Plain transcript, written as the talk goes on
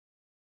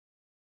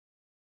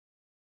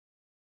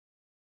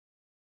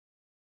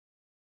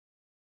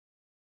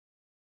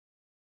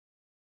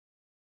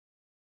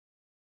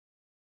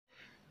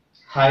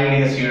Hi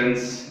dear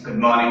students, good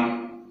morning.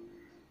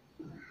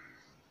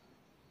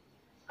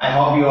 I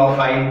hope you are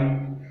fine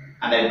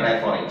and I pray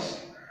for it.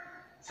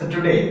 So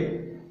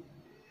today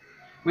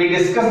we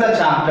discuss the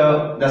chapter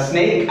The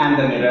Snake and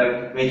the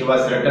Mirror, which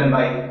was written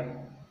by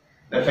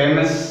the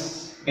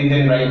famous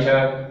Indian writer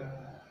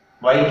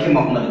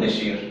Sslc English.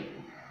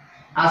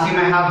 As you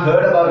may have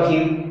heard about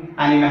him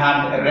and you may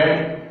have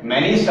read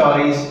many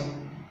stories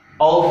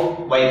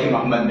of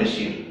Sslc English.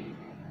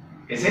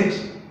 Is it?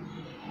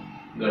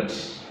 Good.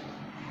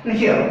 And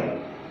here,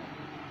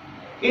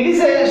 it is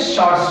a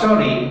short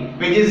story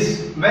which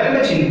is very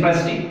much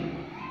interesting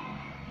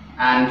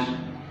and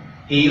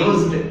he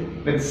used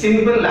with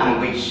simple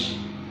language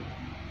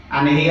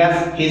and he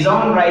has his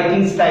own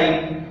writing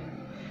style.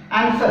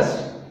 And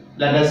first,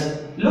 let us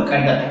look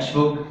at the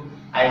textbook.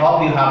 I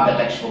hope you have the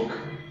textbook.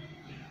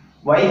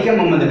 Sslc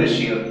English,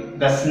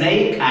 The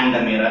Snake and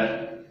the Mirror.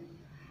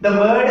 The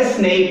word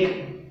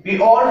snake, we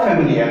all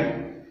familiar,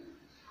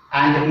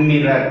 and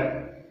mirror,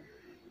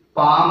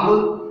 പാമ്പ്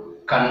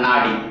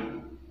കണ്ണാടി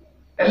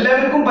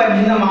എല്ലാവർക്കും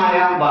പരിചിതമായ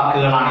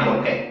വാക്കുകളാണ്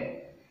ഇതൊക്കെ.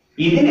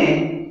 ഇതിനെ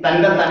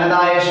തന്റെ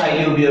തനതായ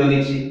ശൈലി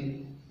ഉപയോഗിച്ച്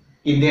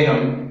ഇദ്ദേഹം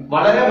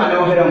വളരെ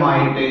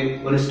മനോഹരമായിട്ട്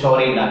ഒരു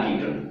സ്റ്റോറി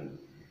ഉണ്ടാക്കിയിട്ടുണ്ട്.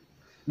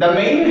 The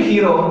main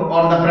hero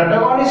or the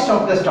protagonist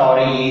of the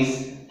story is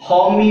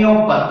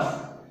homeopath.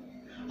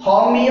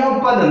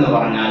 Homeopath എന്ന്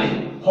പറഞ്ഞാൽ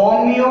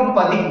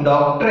homeopathic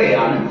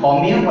ഡോക്ടറെയാണ്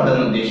homeopath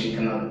എന്ന്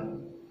ഉദ്ദേശിക്കുന്നത്.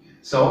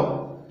 So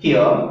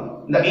here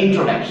the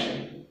introduction.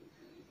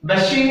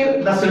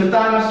 Bashir, the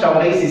Sultan of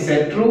Stories, is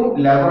a true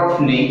lover of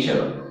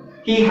nature.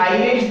 He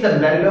highlights the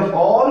blend of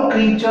all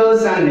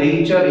creatures and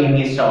nature in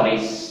his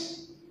stories.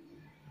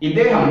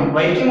 ഇദ്ദേഹം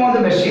വൈക്കം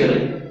മുഹമ്മദ് ബഷീർ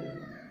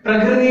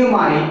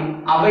പ്രകൃതിയുമായി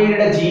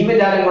അവയുടെ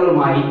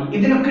ജീവജാലങ്ങളുമായി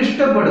ഇതിനൊക്കെ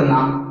ഇഷ്ടപ്പെടുന്ന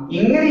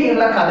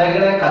ഇങ്ങനെയുള്ള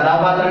കഥകളെ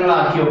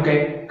കഥാപാത്രങ്ങളാക്കിയൊക്കെ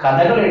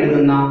കഥകൾ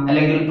എഴുതുന്ന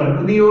അല്ലെങ്കിൽ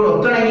പ്രകൃതിയോട്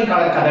ഒത്തിണങ്ങി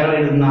കഥകൾ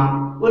എഴുതുന്ന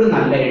ഒരു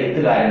നല്ല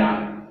എഴുത്തുകാരനാണ്.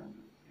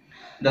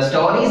 The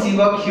stories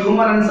evoke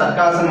humor and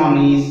sarcasm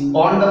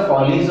on the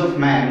follies of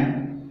man.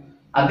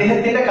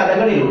 അദ്ദേഹത്തിന്റെ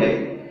കഥകളിലൂടെ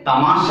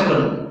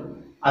തമാശകളും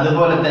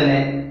അതുപോലെ തന്നെ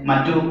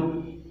മറ്റു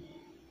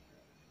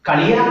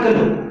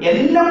കളിയാക്കലും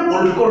എല്ലാം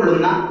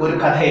ഉൾക്കൊള്ളുന്ന ഒരു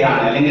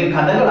കഥയാണ് അല്ലെങ്കിൽ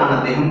കഥകളാണ്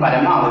അദ്ദേഹം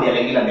പരമാവധി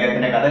അല്ലെങ്കിൽ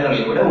അദ്ദേഹത്തിന്റെ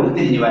കഥകളിലൂടെ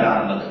ഉരുത്തിരിഞ്ഞു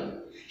വരാറുള്ളത്.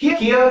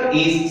 Here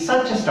is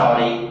such a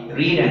story,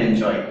 read and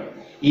enjoy.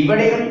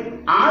 ഇവിടെയും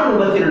ആ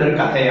രൂപത്തിലുള്ള ഒരു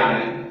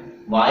കഥയാണ്,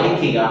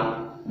 വായിക്കുക,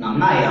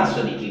 നന്നായി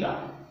ആസ്വദിക്കുക.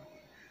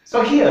 So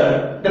here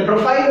the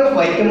profile of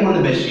Sslc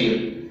English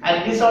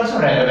is also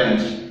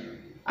relevant,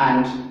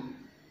 and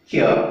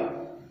here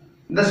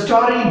the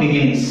story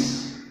begins.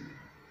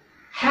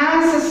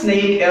 Has a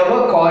snake ever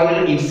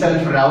coiled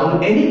itself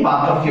around any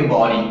part of your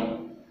body?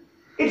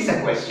 It's a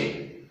question.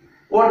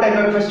 What type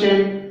of question?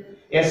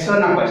 Yes or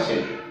no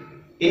question.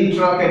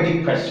 Interrogative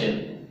question.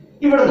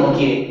 ഇവിടെ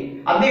നോക്കിയേ,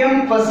 അദ്ദേഹം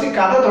first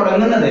കഥ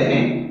തുടങ്ങുന്നത്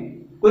തന്നെ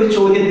ഒരു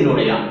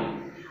ചോദ്യത്തിലൂടെയാണ്.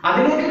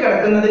 അതിലേക്ക്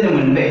കിടക്കുന്നതിന്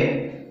മുൻപേ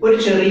ഒരു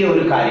ചെറിയ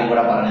ഒരു കാര്യം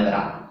കൂടെ പറഞ്ഞു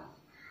തരാം.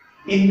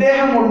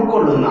 ഇദ്ദേഹം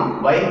ഉൾക്കൊള്ളുന്ന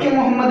വൈക്കം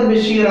മുഹമ്മദ്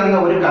ബഷീർ എന്ന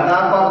ഒരു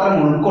കഥാപാത്രം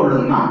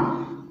ഉൾക്കൊള്ളുന്ന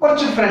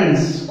കുറച്ച്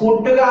ഫ്രണ്ട്സ്,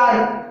 കൂട്ടുകാർ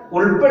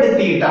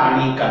ഉൾപ്പെടുത്തിയിട്ടാണ്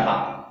ഈ കഥ.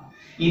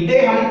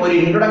 ഇദ്ദേഹം ഒരു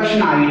ഇൻട്രൊഡക്ഷൻ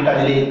ആയിട്ട്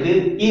അതിലേക്ക്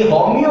ഈ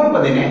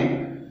ഹോമിയോപ്പതിനെ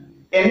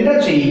എൻ്റർ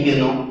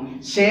ചെയ്യിക്കുന്നു.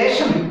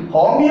 ശേഷം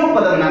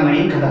ഹോമിയോപ്പത് എന്ന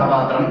മെയിൻ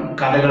കഥാപാത്രം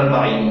കഥകൾ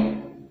പറയുന്നു.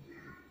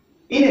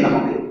 ഇനി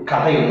നമുക്ക്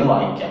കഥയൊന്ന്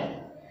വായിക്കാം.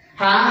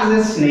 Has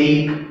A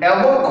snake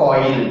ever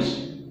coiled?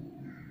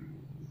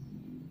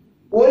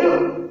 ഒരു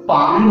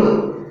പാമ്പ്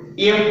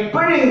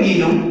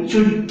എപ്പോഴെങ്കിലും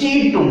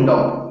ചുറ്റിയിട്ടുണ്ടോ?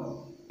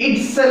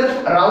 Itself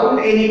round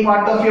any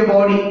part of your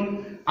body?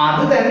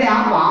 അത് തന്നെ, ആ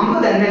പാമ്പ്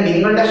തന്നെ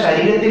നിങ്ങളുടെ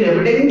ശരീരത്തിൽ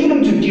എവിടെയെങ്കിലും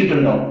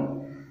ചുറ്റിയിട്ടുണ്ടോ?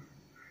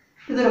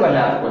 ഇതൊരു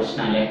വല്ലാത്ത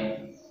ക്വസ്റ്റ്യൻ അല്ലേ?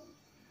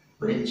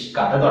 ഒരു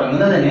കഥ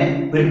തുടങ്ങുന്നത് തന്നെ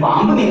ഒരു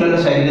പാമ്പ് നിങ്ങളുടെ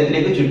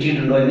ശരീരത്തിലേക്ക്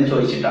ചുറ്റിയിട്ടുണ്ടോ എന്ന്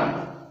ചോദിച്ചിട്ടാണ്.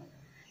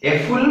 എ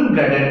ഫുൾ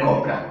ബ്ലഡഡ്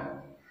കോബ്ര,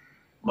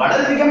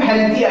 വളരെയധികം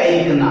ഹെൽത്തി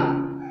ആയിരിക്കുന്ന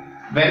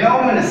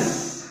വെനോമിനസ്,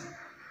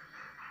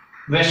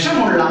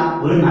 വിഷമുള്ള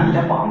ഒരു നല്ല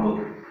പാമ്പ്.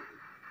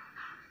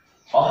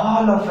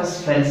 All of us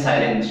felt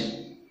silent.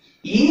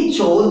 ഈ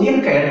ചോദ്യം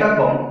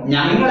കേട്ടപ്പോൾ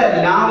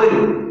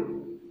ഞങ്ങളെല്ലാവരും,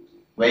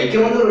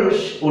 വൈക്കം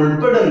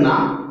ഉൾപ്പെടുന്ന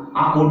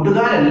ആ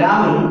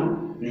കൂട്ടുകാരെല്ലാവരും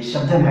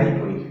നിശബ്ദമായി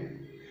പോയി.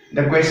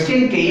 The question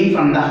came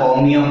from the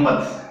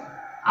homeopath.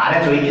 ആരാ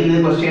ചോദിക്കുന്നത്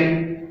ക്വസ്റ്റ്യൻ?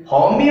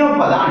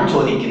 ഹോമിയോപ്പത് ആണ്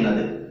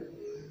ചോദിക്കുന്നത്.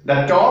 The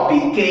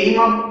topic came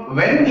up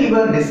when we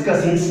were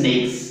discussing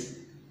snakes.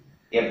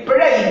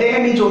 എപ്പോഴാണ്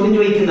ഇദ്ദേഹം ഈ ചോദ്യം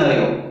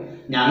ചോദിക്കുന്നതോ?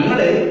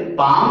 ഞങ്ങള്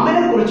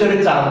പാമ്പിനെ കുറിച്ചൊരു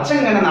ചർച്ച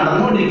ഇങ്ങനെ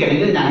നടന്നുകൊണ്ടിരിക്കുക,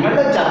 അല്ലെങ്കിൽ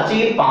ഞങ്ങളുടെ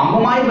ചർച്ചയിൽ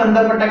പാമ്പുമായി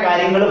ബന്ധപ്പെട്ട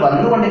കാര്യങ്ങൾ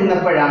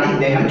വന്നുകൊണ്ടിരുന്നപ്പോഴാണ്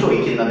ഇദ്ദേഹം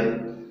ചോദിക്കുന്നത്.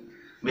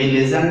 We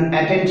listened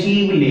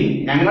attentively.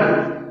 ഞങ്ങൾ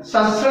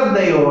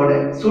സശ്രദ്ധയോടെ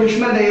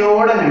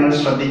സൂക്ഷ്മതയോടെ ഞങ്ങൾ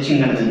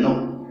ശ്രദ്ധിച്ചിങ്ങനെ നിന്നു.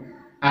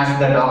 As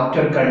the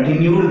doctor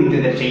continued with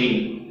the tale.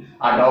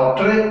 ആ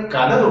ഡോക്ടർ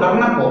കഥ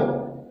തുടർന്നപ്പോ,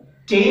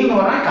 tale എന്ന്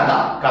പറഞ്ഞാൽ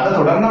കഥ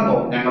തുടർന്നപ്പോ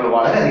ഞങ്ങൾ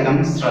വളരെയധികം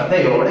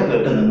ശ്രദ്ധയോടെ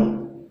കേട്ടു നിന്നു.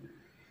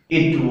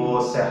 It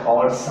was a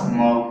hot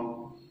summer.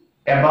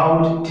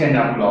 About 10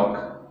 o'clock.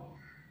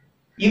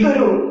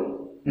 ഇതൊരു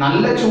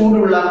നല്ല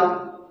ചൂടുള്ള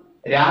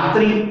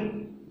രാത്രി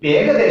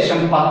ഏകദേശം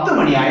 10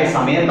 മണിയായ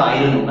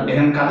സമയത്തായിരുന്നു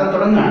അദ്ദേഹം കഥ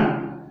തുടങ്ങുകയാണ്.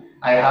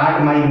 I had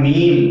my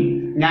meal.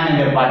 ഞാൻ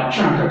എൻ്റെ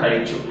ഭക്ഷണമൊക്കെ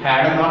കഴിച്ചു.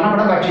 ഹാഡ് എന്ന് പറഞ്ഞാൽ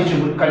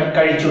അവിടെ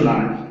കഴിച്ചു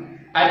എന്നാണ്.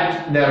 അറ്റ്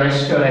ദ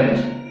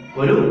റെസ്റ്റോറൻറ്റ്,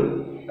 ഒരു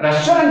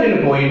റെസ്റ്റോറൻറ്റിൽ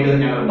പോയിട്ട്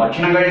ഞങ്ങൾ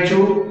ഭക്ഷണം കഴിച്ചു.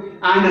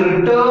 And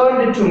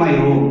returned to my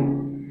room,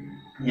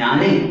 ഞാൻ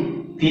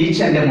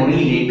തിരിച്ച് എൻ്റെ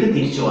മുറിയിലേക്ക്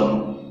തിരിച്ചു വന്നു.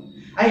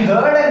 I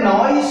heard A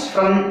noise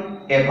from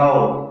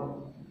above.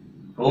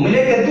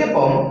 റൂമിലേക്ക്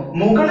എത്തിയപ്പോൾ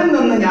മുകളിൽ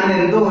നിന്ന് ഞാൻ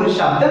എന്തോ ഒരു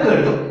ശബ്ദം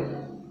കേട്ടു.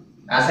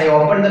 As I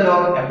open the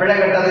door,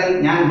 എപ്പോഴാണ് കേട്ടത്?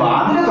 ഞാൻ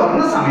വാതിൽ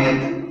തുറന്ന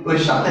സമയത്ത് ഒരു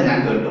ശബ്ദം ഞാൻ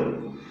കേട്ടു.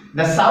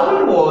 The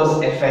sound was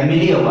A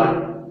familiar one.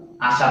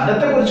 ആ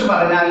ശബ്ദത്തെ കുറിച്ച്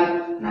പറഞ്ഞാൽ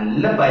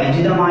നല്ല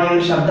പരിചിതമായ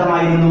ഒരു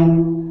ശബ്ദമായിരുന്നു.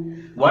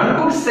 One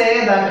could say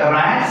that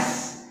rats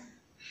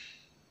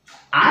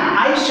and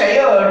I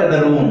shared the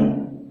room.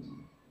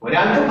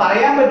 ഒരാൾക്ക്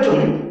പറയാൻ പറ്റും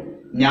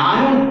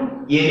ഞാനും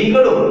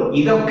എലികളും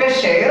ഇതൊക്കെ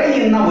ഷെയർ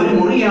ചെയ്യുന്ന ഒരു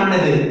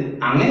മുറിയാണിത്,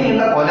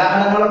 അങ്ങനെയുള്ള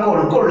കോലാഹലങ്ങളൊക്കെ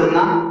ഉൾക്കൊള്ളുന്ന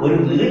ഒരു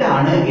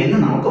വീടാണ് എന്ന്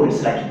നമുക്ക്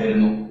മനസ്സിലാക്കി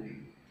തരുന്നു.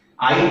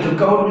 I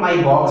took out my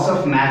box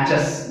of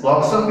matches.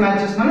 Box of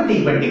matches എന്ന് പറഞ്ഞാൽ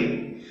തീപ്പെട്ടി.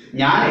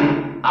 ഞാൻ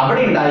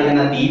അവിടെ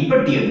ഉണ്ടായിരുന്ന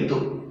തീപ്പെട്ടി എടുത്തു.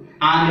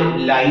 ആൻഡ്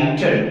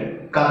ലൈറ്റഡ്,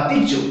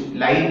 കത്തിച്ചു.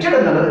 ലൈറ്റഡ്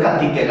എന്നുള്ളത്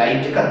കത്തിക്കുക,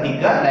 ലൈറ്റ്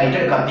കത്തിക്കുക,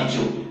 ലൈറ്റഡ്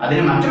കത്തിച്ചു.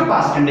 അതിന് മറ്റൊരു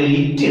പാസ്റ്റ് ഉണ്ട്,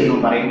 ലിറ്റ് എന്നും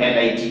പറയും,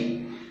 LIT.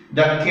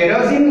 The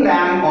kerosene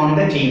lamp on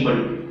the table.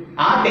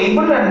 ആ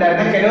ടേബിളിൽ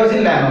ഉണ്ടായിരുന്ന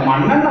കെരോസിൻ ലാമ്പ്,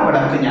 മണ്ണെണ്ണ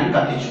വിളക്ക് ഞാൻ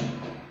കത്തിച്ചു.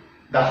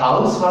 The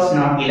house was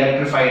not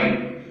electrified.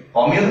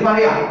 ഹോമിയത്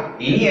പറയാം.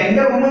 ഇനി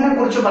എന്റെ റൂമിനെ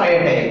കുറിച്ച്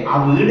പറയട്ടെ. ആ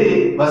വീട്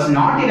was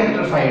not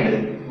electrified,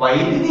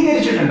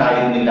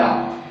 വൈദ്യുതീകരിച്ചിട്ടുണ്ടായിരുന്നില്ല.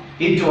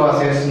 It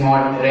was A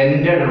small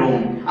rented room.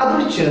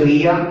 അതൊരു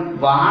ചെറിയ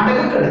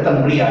വാടകക്കെടുത്ത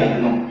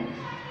മുറിയായിരുന്നു.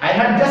 I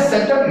had just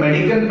set up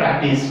medical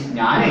practice.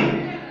 ഞാൻ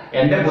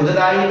എന്റെ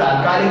പുതുതായി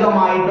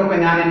താൽക്കാലികമായിട്ടൊക്കെ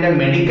ഞാൻ എന്റെ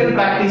മെഡിക്കൽ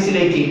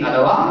പ്രാക്ടീസിലേക്ക്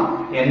അഥവാ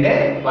എന്റെ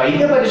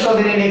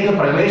വൈദ്യപരിശോധനയിലേക്ക്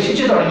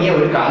പ്രവേശിച്ചു തുടങ്ങിയ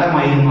ഒരു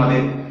കാലമായിരുന്നു അത്.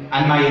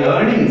 ആൻഡ് മൈ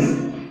ഏർണിങ്സ്,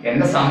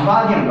 എന്റെ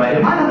സമ്പാദ്യം,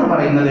 വരുമാനം എന്ന്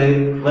പറയുന്നത്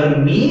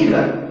വെറും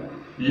മീഗർ,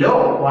 ലോ,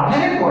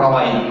 വളരെ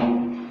കുറവായിരുന്നു.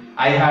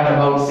 I had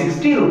about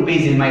 60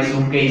 rupees in my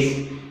suit case.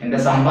 എന്റെ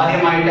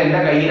സമ്പാദ്യമായിട്ട് എന്റെ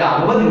കയ്യിൽ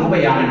 60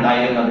 രൂപയാണ്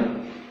ഉണ്ടായിരുന്നത്.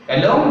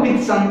 along with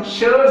some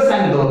shirts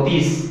and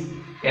dhotis.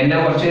 എന്റെ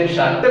കുറച്ച്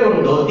ഷർട്ടുകളും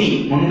ധോത്തി,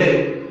 മുണ്ട്,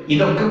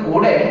 ഇതൊക്കെ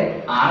കൂടെ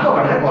ആകെ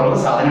വളരെ കുറവ്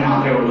സാധനം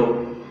മാത്രമേ ഉള്ളൂ.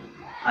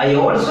 I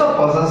also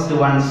possessed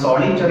one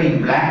solitary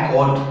black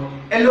coat,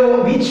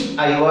 which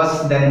I was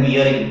then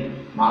wearing.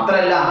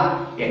 മാത്രല്ല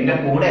എന്റെ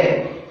കൂടെ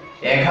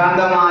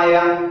ഏകാന്തമായ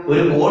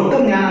ഒരു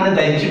കോട്ടും ഞാൻ അന്ന്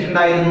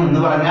ധരിച്ചിട്ടുണ്ടായിരുന്നു.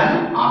 എന്ന് പറഞ്ഞാൽ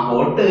ആ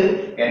കോട്ട്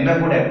എന്റെ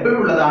കൂടെ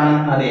എപ്പോഴുള്ളതാണ്.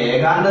 അത്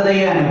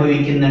ഏകാന്തതയെ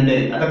അനുഭവിക്കുന്നുണ്ട്.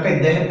 അതൊക്കെ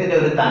ഇദ്ദേഹത്തിന്റെ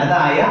ഒരു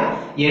തനതായ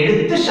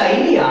എഴുത്ത്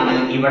ശൈലിയാണ്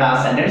ഇവിടെ ആ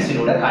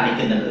സെന്റൻസിലൂടെ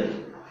കാണിക്കുന്നത്.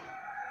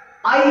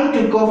 I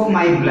took off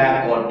my black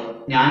coat.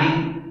 ഞാൻ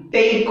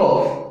take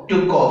off,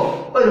 took off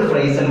ഒരു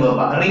ഫ്രേസൽ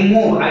വെർബ്,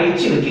 റിമൂവ്,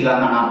 അഴിച്ചു വെക്കുക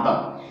എന്നാണ് അർത്ഥം.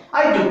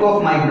 I took off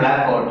my black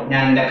coat.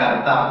 ഞാൻ എന്റെ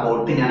കറുത്ത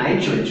കോട്ട് ഞാൻ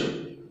അഴിച്ചു വെച്ചു.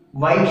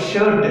 വൈറ്റ്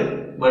ഷർട്ട്,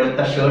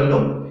 വെളുത്ത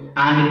ഷർട്ടും,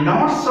 ആൻഡ്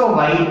നോട്ട് സോ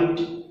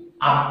വൈറ്റ്,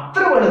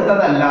 അത്ര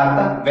വെളുത്തതല്ലാത്ത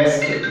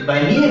വെസ്റ്റ്,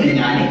 ബനിയൻ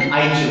ഞാൻ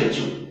അഴിച്ചു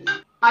വെച്ചു.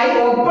 I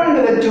opened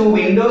the 2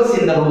 windows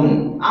in the room.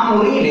 ആ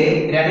മുറിയിലെ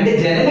 2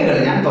 ജനലുകൾ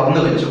ഞാൻ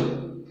തുറന്നു വെച്ചു.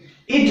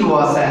 It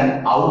was an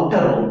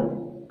outer room.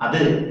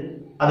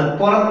 അത്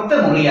പുറത്തെ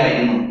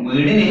മുറിയായിരുന്നു.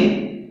 വീടിന്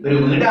ഒരു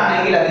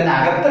വീടാണെങ്കിൽ അതിന്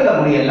അകത്തുള്ള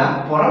മുറിയല്ല,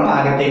 പുറം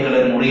ഭാഗത്തേക്കുള്ള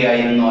ഒരു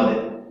മുറിയായിരുന്നു അത്.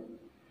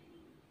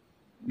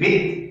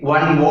 വിത്ത്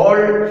 1 wall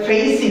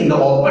facing the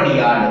open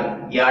yard.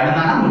 Yard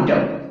എന്നാണ്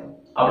മുറ്റം.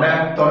 അവിടെ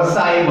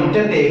തുറസായ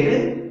മുറ്റത്തേക്ക്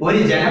ഒരു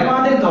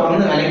ജനവാതിൽ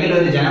തുറന്ന് അല്ലെങ്കിൽ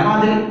ഒരു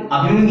ജനവാതിൽ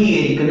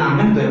അഭിമുഖീകരിക്കുന്ന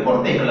അങ്ങനത്തെ ഒരു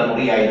പുറത്തേക്കുള്ള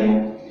മുറിയായിരുന്നു.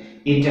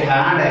 It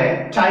had A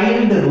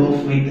tailed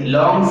roof with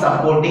long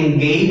supporting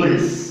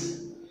Gables.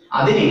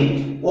 അതിന്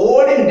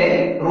ഓടിന്റെ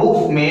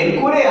roof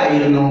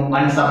മേൽക്കൂരയായിരുന്നു.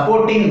 And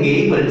supporting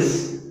Gables,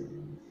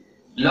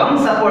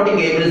 long supporting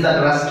Gables that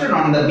rested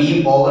on the beam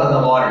over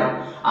the wall.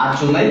 ആ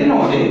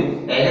ചുമരിനോട്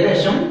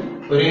ഏകദേശം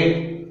ഒരു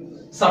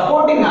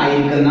സപ്പോർട്ടിംഗ്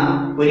ആയിരിക്കുന്ന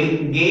ഒരു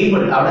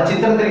ഗേബിൾ അവിടെ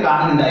ചിത്രത്തിൽ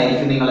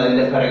കാണുന്നുണ്ടായിരിക്കും നിങ്ങൾ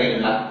അതിന്റെ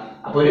പിറകിലുള്ള.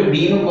 അപ്പൊ ഒരു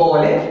ബീം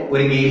പോലെ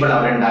ഒരു ഗേബിൾ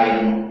അവിടെ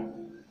ഉണ്ടായിരുന്നു.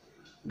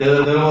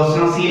 There was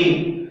no ceiling.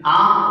 ആ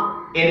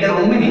എന്റെ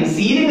റൂമിന്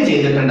ceiling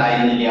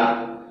ചെയ്തിട്ടുണ്ടായിരുന്നില്ല.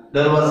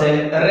 There was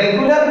a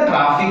regular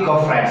traffic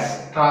of rats.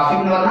 Traffic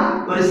എന്ന് പറഞ്ഞാൽ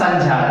ഒരു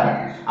സഞ്ചാരം.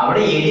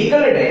 അവിടെ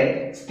എലികളുടെ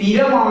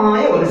സ്ഥിരമായ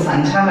ഒരു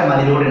സഞ്ചാരം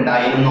അതിലൂടെ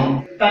ഉണ്ടായിരുന്നു.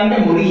 തന്റെ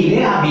മുറിയിലെ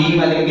ആ ബീം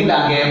അല്ലെങ്കിൽ ആ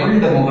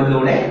ഗേബിളിന്റെ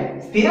മുകളിലൂടെ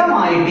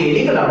സ്ഥിരമായിട്ട്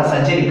എലികൾ അവിടെ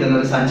സഞ്ചരിക്കുന്ന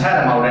ഒരു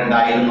സഞ്ചാരം അവിടെ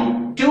ഉണ്ടായിരുന്നു.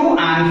 Two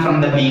and from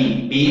the beam,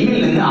 ബീമിൽ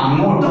നിന്ന്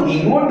അങ്ങോട്ടും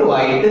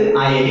ഇങ്ങോട്ടുമായിട്ട്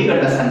ആ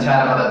എലികളുടെ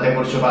സഞ്ചാരപഥത്തെ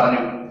കുറിച്ച്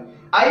പറഞ്ഞു.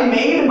 I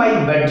made my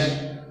bed.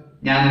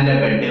 ഞാൻ എന്റെ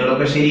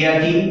ബെഡുകളൊക്കെ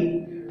ശരിയാക്കി.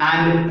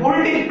 And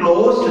pulled it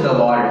close to the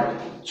wall.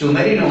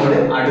 ചുമരിനോട്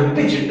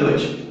അടുപ്പിച്ചിട്ട്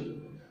വെച്ചു.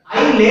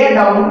 I Leh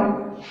down.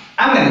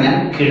 അങ്ങനെ ഞാൻ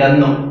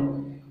കിടന്നു.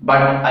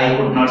 But I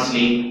could not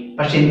sleep.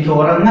 പക്ഷെ എനിക്ക്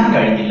ഉറങ്ങാൻ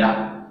കഴിഞ്ഞില്ല.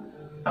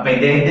 അപ്പൊ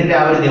ഇദ്ദേഹത്തിന്റെ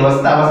ആ ഒരു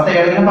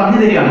അവസ്ഥയാണ് പറഞ്ഞു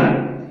തരികയാണ്.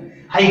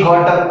 I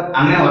got up.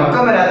 അങ്ങനെ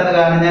ഉറക്കം വരാത്തത്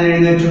കാരണം ഞാൻ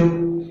എഴുന്നേറ്റു.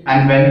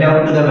 And went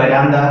out to the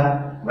വരാന്ത.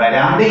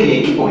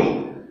 വരാന്തയിലേക്ക് പോയി.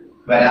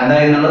 വരാന്ത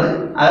എന്നുള്ളത്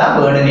അത് ആ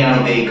വേർഡിനെയാണ്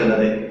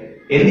ഉപയോഗിക്കുന്നത്.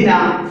 എന്തിനാ?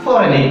 ഫോർ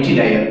എ നെറ്റ്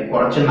ലെയർ,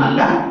 കുറച്ച്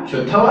നല്ല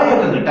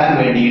ശുദ്ധവായൊക്കെ കിട്ടാൻ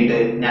വേണ്ടിയിട്ട്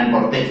ഞാൻ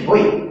പുറത്തേക്ക്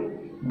പോയി.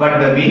 But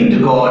the wind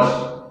God.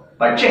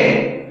 പക്ഷേ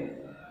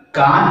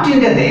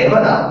കാറ്റിന്റെ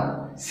ദേവത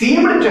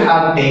seemed to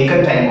have taken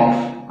time off.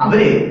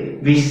 അവര്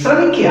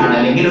വിശ്രമിക്കുകയാണ്,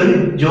 അല്ലെങ്കിൽ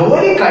ഒരു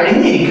ജോലി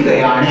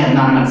കഴിഞ്ഞിരിക്കുകയാണ്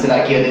എന്നാണ്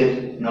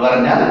മനസ്സിലാക്കിയത്. എന്ന്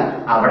പറഞ്ഞാൽ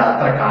അവിടെ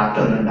അത്ര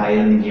കാറ്റൊന്നും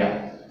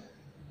ഉണ്ടായിരുന്നില്ല.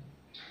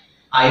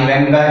 I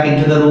went back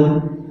into the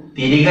room.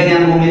 തിരികെ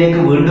ഞാൻ റൂമിലേക്ക്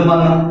വീണ്ടും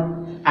വന്നു.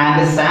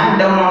 And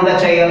sat down on the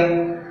chair.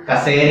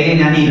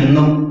 കസേരയിൽ ഞാൻ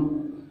ഇരുന്നു.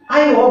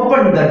 I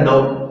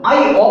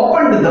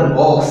opened the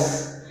box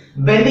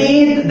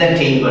beneath the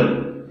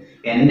table.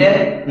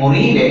 എന്റെ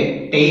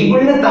മുറിയിലെ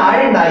ടേബിളിന്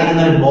താഴെ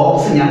ഉണ്ടായിരുന്ന ഒരു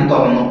ബോക്സ് ഞാൻ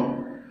തുറന്നു.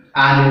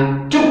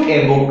 And took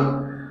a book.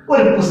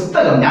 ഒരു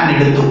പുസ്തകം ഞാൻ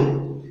എടുത്തു.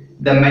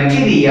 The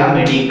Materia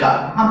Medica.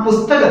 ആ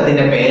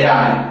പുസ്തകത്തിന്റെ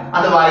പേരാണ്.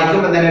 അത്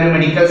വായിക്കുമ്പോൾ തന്നെ ഒരു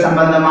മെഡിക്കൽ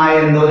സംബന്ധമായ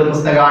എന്തോ ഒരു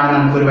പുസ്തകമാണ്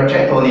നമുക്ക് ഒരു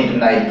പക്ഷേ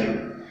തോന്നിയിട്ടുണ്ടായിരിക്കും.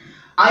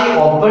 I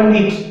opened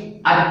it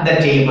at the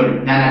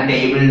table. ഞാൻ ആ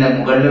ടേബിളിന്റെ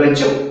മുകളിൽ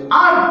വെച്ചു.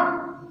 ആ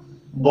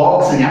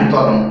ബോക്സ് ഞാൻ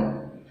തുറന്നു.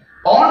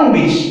 On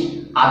which,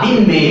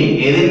 അതിന്മേൽ,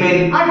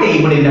 ഏതിന്മേൽ, ആ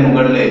ടേബിളിന്റെ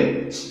മുകളിൽ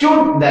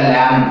stood the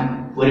lamp.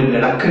 ഒരു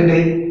വിളക്കുണ്ട്.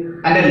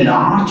 and a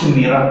large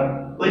mirror.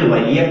 ഒരു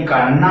വലിയ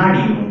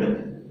കണ്ണാടിയുണ്ട്.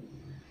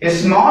 A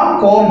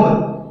small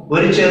comb.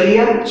 ഒരു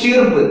ചെറിയ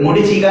ചീർപ്പ്, മുടി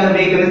ചീകാൻ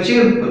ഉപയോഗിക്കുന്ന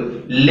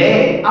ചീർപ്പ്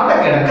ലേ അവിടെ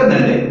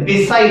കിടക്കുന്നുണ്ട്.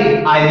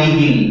 beside,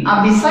 അരികിൽ.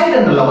 ആ beside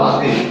എന്നുള്ള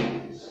വാക്ക്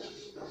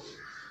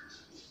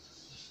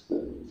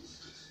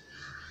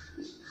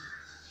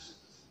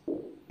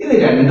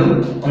ഇത്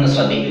രണ്ടും ഒന്ന്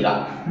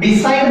ശ്രദ്ധിക്കുക.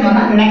 beside എന്ന്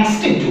പറഞ്ഞാൽ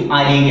next to,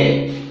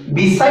 അരികെ.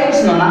 besides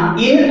എന്ന്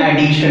പറഞ്ഞാൽ in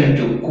addition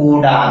to,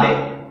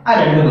 കൂടാതെ.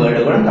 ആ രണ്ട്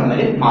വേർഡുകളും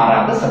തമ്മിൽ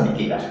മാറാതെ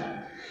ശ്രദ്ധിക്കുക.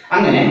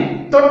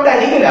 അങ്ങനെ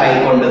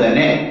തൊട്ടരികിലായിക്കൊണ്ട്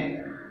തന്നെ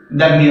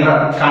the mirror,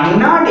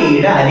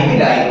 കണ്ണാടിയുടെ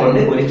അരികിലായിക്കൊണ്ട്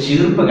ഒരു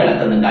ചീർപ്പ്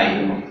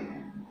കിടക്കുന്നുണ്ടായിരുന്നു.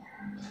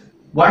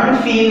 one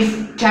feels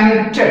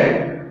tempted,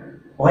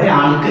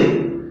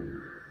 ഒരാൾക്ക്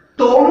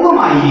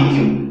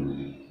തോന്നുമായിരിക്കും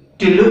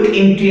to look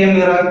into a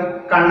mirror,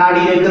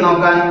 കണ്ണാടിയിലേക്ക്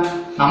നോക്കാൻ.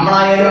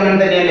 നമ്മളായാലും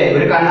അങ്ങനെ തന്നെയല്ലേ.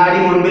 ഒരു കണ്ണാടി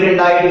മുൻപിൽ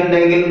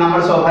ഉണ്ടായിട്ടുണ്ടെങ്കിൽ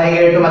നമ്മൾ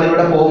സ്വാഭാവികമായിട്ടും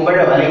അതിലൂടെ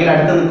പോകുമ്പോഴോ അല്ലെങ്കിൽ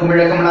അടുത്ത്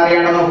നിൽക്കുമ്പോഴൊക്കെ നമ്മൾ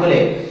അറിയാണ്ട്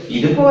നോക്കൂലേ.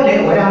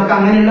 ഇതുപോലെ ഒരാൾക്ക്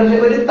അങ്ങനെയുള്ള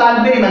ഒരു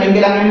താല്പര്യം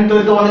അല്ലെങ്കിൽ അങ്ങനത്തെ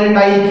ഒരു തോന്നൽ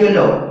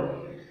ഉണ്ടായിരിക്കുമല്ലോ.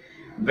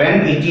 when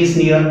it is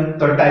near,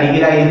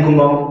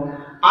 തൊട്ടരികിലായിരിക്കുമ്പോ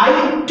I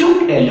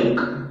took a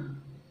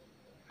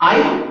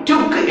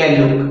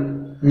look.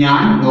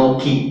 ഞാൻ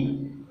നോക്കി.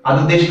 അത്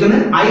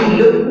ഉദ്ദേശിക്കുന്നത്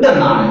I looked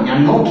എന്നാണ്,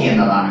 ഞാൻ നോക്കി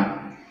എന്നതാണ്.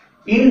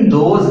 in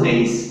those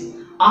days,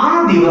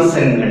 ആ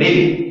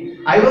ദിവസങ്ങളിൽ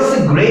I was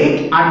a great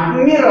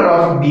admirer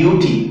of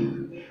beauty.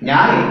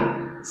 ഞാൻ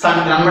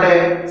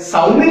നമ്മുടെ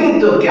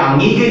സൗന്ദര്യത്തെയൊക്കെ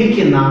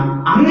അംഗീകരിക്കുന്ന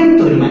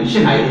അങ്ങനത്തെ ഒരു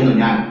മനുഷ്യനായിരുന്നു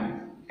ഞാൻ.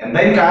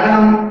 എന്തായാലും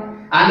കാരണം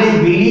and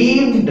I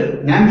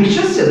believed, ഞാൻ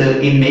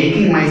വിശ്വസിച്ചത് in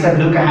making myself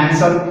look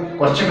handsome,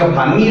 കുറച്ചൊക്കെ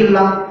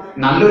ഭംഗിയുള്ള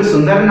നല്ലൊരു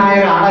സുന്ദരനായ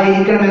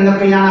ഒരാളായിരിക്കണം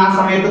എന്നൊക്കെ ഞാൻ ആ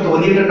സമയത്ത്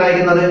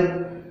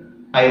തോന്നിയിട്ടുണ്ടായിരുന്നത്.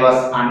 I was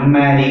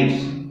unmarried.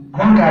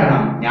 അതാണ്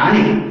കാരണം. ഞാൻ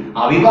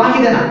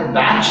അവിവാഹിതനാണ്,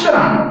 ബാച്ചിലർ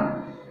ആണ്.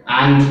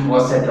 and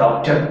was a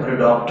doctor, ഒരു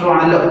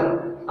ഡോക്ടറാണല്ലോ.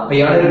 അപ്പൊ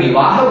ഇയാളൊരു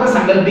വിവാഹമൊക്കെ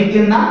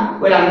സങ്കല്പിക്കുന്ന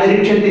ഒരു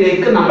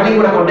അന്തരീക്ഷത്തിലേക്ക് നമ്മളെയും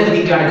കൂടെ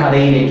കൊണ്ടെത്തിക്കുകയാണ്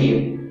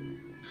കഥയിലേക്ക്.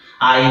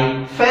 I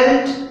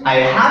felt I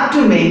had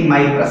to make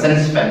my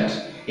presence felt.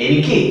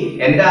 എനിക്ക്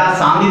എന്റെ ആ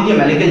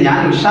സാന്നിധ്യം അല്ലെങ്കിൽ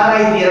ഞാൻ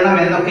ഉഷാറായി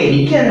തീരണം എന്നൊക്കെ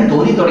എനിക്ക് തന്നെ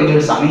തോന്നി തുടങ്ങിയ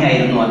ഒരു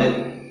സമയമായിരുന്നു അത്.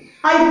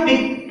 I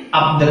picked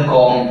up the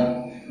comb.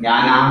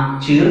 ഞാൻ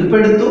ആ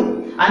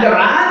ചീർപ്പെടുത്തു. and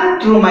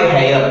ran through my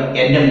hair.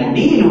 എന്റെ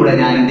മുടിയിലൂടെ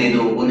ഞാൻ എന്ത് ചെയ്തു,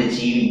 ഒന്ന്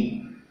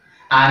ചീവി.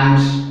 and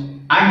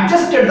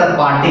adjusted the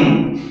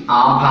parting.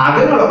 ആ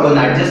ഭാഗങ്ങളൊക്കെ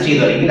ഒന്ന് അഡ്ജസ്റ്റ്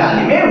ചെയ്തു, അല്ലെങ്കിൽ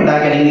അലിമേ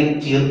ഉണ്ടാക്കി,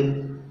 അല്ലെങ്കിൽ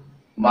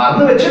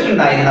മറന്നു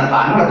വെച്ചിട്ടുണ്ടായിരുന്ന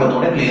ഭാഗങ്ങളൊക്കെ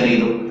ഒന്നുകൂടെ ക്ലിയർ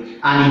ചെയ്തു.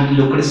 and it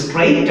looked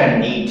straight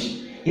and neat.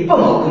 ഇപ്പൊ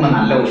നോക്കുമ്പോ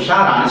നല്ല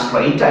ഉഷാറാണ്,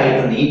 സ്ട്രൈറ്റ്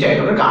ആയിട്ട് നീറ്റ്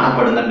ആയിട്ടൊക്കെ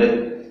കാണപ്പെടുന്നുണ്ട്.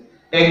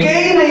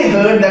 again I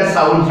heard that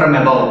sound from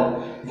above.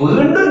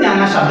 വീണ്ടും ഞാൻ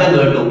ആ ശബ്ദം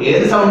കേട്ടു.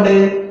 ഏത്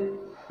sound?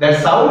 that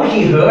sound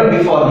he heard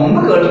before.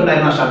 മുമ്പ്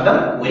കേട്ടിട്ടുണ്ടായിരുന്ന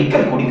ശബ്ദം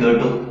ഒരിക്കൽ കൂടി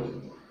കേട്ടു.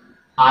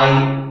 I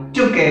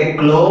took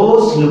a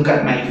close look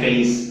at my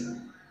face.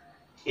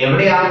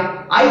 എവിടെയാ?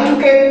 I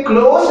took a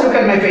close look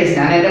at my face.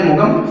 ഞാൻ എന്റെ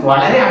മുഖം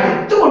വളരെ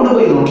അടുത്ത്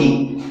കൊണ്ടുപോയി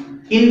നോക്കി.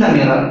 in the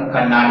mirror,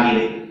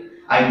 കണ്ണാടിയിൽ.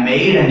 I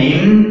made an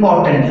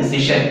important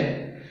decision.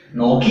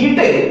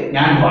 നോക്കിയിട്ട്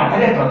ഞാൻ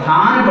വളരെ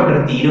പ്രധാനപ്പെട്ട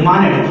ഒരു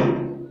തീരുമാനം എടുത്തു.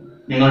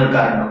 നിങ്ങൾ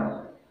എടുക്കാറുണ്ടോ?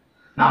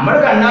 നമ്മൾ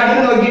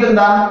കണ്ണാടിയിൽ നോക്കിയിട്ട്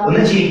എന്താ,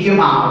 ഒന്ന്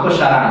ചിരിക്കും, ആ അപ്പൊ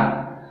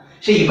ഉഷാറാണ്.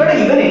 പക്ഷെ ഇവിടെ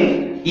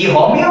ഇവന് ഈ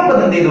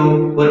ഹോമിയോപ്പതി എന്ത്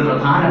ചെയ്തു, ഒരു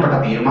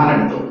പ്രധാനപ്പെട്ട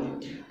തീരുമാനം എടുത്തു.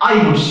 I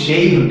would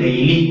shave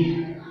daily.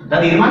 എന്താ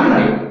തീരുമാനം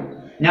അറിയോ?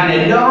 ഞാൻ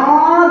എല്ലാ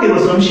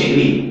ദിവസവും ഷേവ്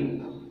ചെയ്യും.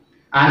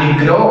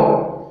 and grow,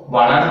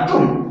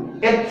 വളർത്തും,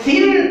 a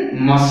thin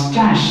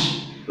mustache,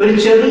 ഒരു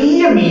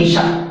ചെറിയ മീശ,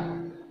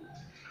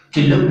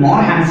 to look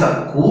more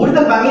handsome,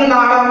 കൂടുതൽ ഭംഗിയുള്ള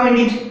ആളാവാൻ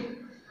വേണ്ടിയിട്ട്.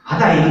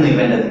 അതായിരുന്നു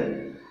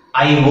ഇവൻ്റെത്.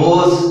 I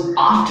was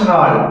after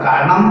all,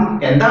 കാരണം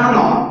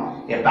എന്താണെന്നോ,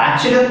 a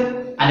bachelor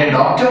and a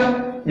doctor.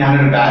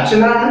 ഞാനൊരു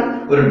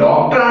ബാച്ചിലറാണ്, ഒരു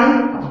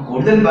ഡോക്ടറാണ്. അപ്പൊ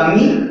കൂടുതൽ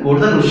ഭംഗി,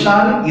 കൂടുതൽ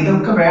ഉഷാർ,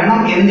 ഇതൊക്കെ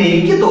വേണം എന്ന്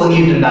എനിക്ക്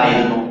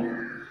തോന്നിയിട്ടുണ്ടായിരുന്നു.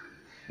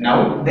 Now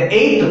the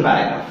 8th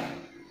paragraph.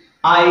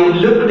 I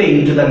looked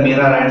into the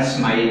mirror and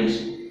smiled.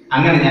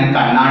 അങ്ങനെ ഞാൻ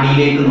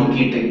കണ്ണാടിയിലേക്ക്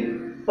നോക്കിയിട്ട്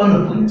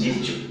ഒന്ന്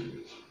പുഞ്ചിരിച്ചു.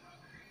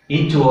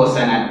 It was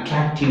an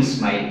attractive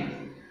smile.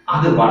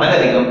 അത്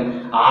വളരെയധികം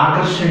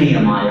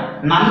ആകർഷണീയമായ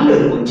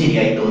നല്ലൊരു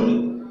പുഞ്ചിരിയായി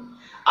തോന്നി.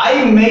 I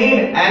made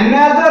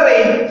another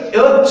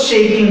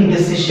earth-shaking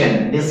decision.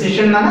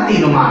 Decision എന്നാണ്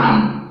തീരുമാനം.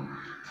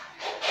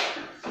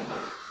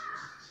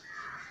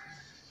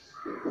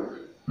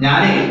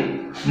 ഞാൻ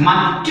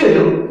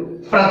മറ്റൊരു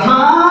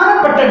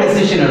പ്രധാനപ്പെട്ട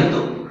ഡിസിഷൻ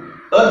എടുത്തു.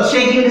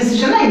 earth-shaking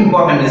decision,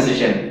 important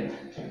decision.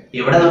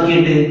 ഇവിടെ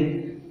നോക്കിയിട്ട്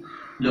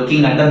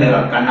looking at the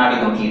mirror, കണ്ണാടി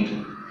നോക്കിയിട്ട്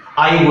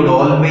I would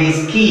always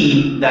keep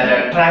that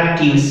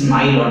attractive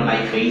smile on my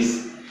face.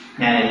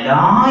 ഞാൻ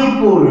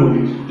എല്ലായ്പ്പോഴും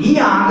ഈ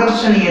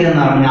ആകർഷണീയത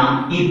നിറഞ്ഞ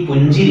ഈ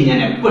പുഞ്ചിരി ഞാൻ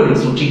എപ്പോഴും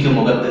സൂക്ഷിക്കും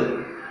മുഖത്ത്.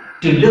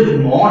 To look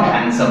more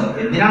handsome.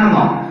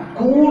 എന്തിനാണെന്നോ?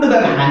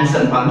 കൂടുതൽ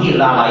ഹാൻസം,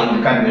 ഭംഗിയുള്ള ആളായി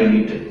നിൽക്കാൻ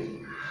വേണ്ടിയിട്ട്.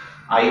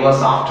 I was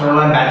after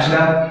all a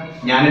bachelor.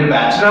 ഞാനൊരു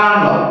ബാച്ചിലർ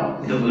ആണല്ലോ.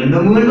 ഇത്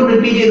വീണ്ടും വീണ്ടും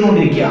റിപ്പീറ്റ്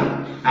ചെയ്തുകൊണ്ടിരിക്കുക.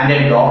 And a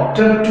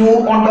doctor too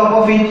on top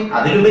of it.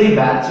 അതിലുപരി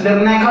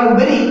ബാച്ചിലറിനേക്കാൾ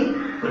ഉപരി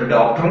ഒരു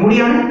ഡോക്ടറും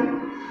കൂടിയാണ്.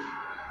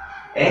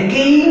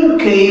 Again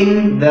came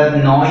the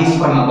noise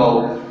from above.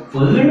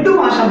 വീണ്ടും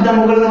ആ ശബ്ദം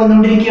മുകളിൽ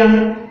വന്നുകൊണ്ടിരിക്കുകയാണ്.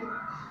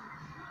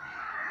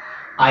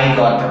 I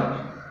got up.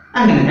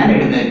 അങ്ങനെ ഞാൻ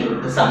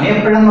എഴുന്നേറ്റു. സമയം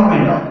എപ്പോഴെന്ന്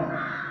ഓർമ്മയുണ്ടോ?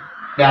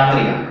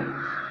 രാത്രിയാണ്.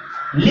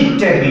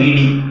 lit a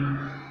beedi.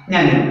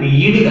 ഞാൻ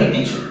ബീഡി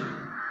കത്തിച്ചു.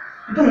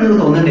 ഇപ്പൊ നിങ്ങൾക്ക്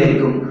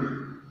തോന്നുന്നുണ്ടായിരിക്കും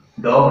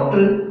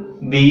ഡോക്ടർ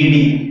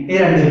ബീഡി ഈ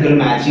രണ്ടൊരിക്കലും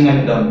മാച്ചിങ്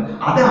ആയിട്ടുണ്ടാവും.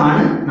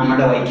 അതാണ്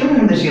നമ്മുടെ വൈക്കം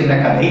മുഹമ്മദ് ബഷീറിന്റെ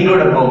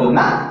കഥയിലൂടെ പോകുന്ന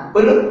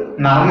ഒരു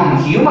നർമ്മം,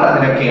 ഹ്യൂമർ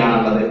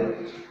അതിലൊക്കെയാണുള്ളത്.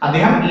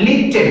 അദ്ദേഹം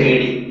lit a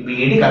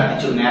ബീഡി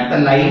കത്തിച്ചു. നേരത്തെ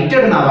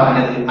ലൈറ്റഡ് എന്നാ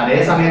പറഞ്ഞത്.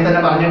 അതേ സമയത്ത്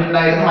തന്നെ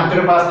പറഞ്ഞിട്ടുണ്ടായിരുന്നു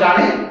മറ്റൊരു പാസ്റ്റ്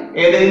ആണ്.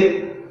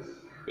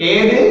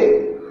 ഏത്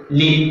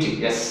lit.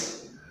 Yes.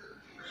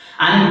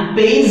 And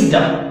paced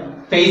up.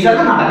 paced up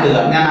നടക്കുക.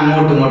 ഞാൻ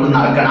അങ്ങോട്ടും ഇങ്ങോട്ടും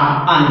നടക്കണം.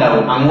 up and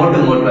down, അങ്ങോട്ടും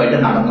ഇങ്ങോട്ടുമായിട്ട്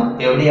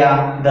നടന്നു. എവിടെയാ?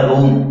 the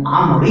room. ആ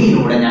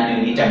മുറിയിലൂടെ ഞാൻ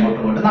എണീറ്റ്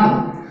അങ്ങോട്ടും ഇങ്ങോട്ടും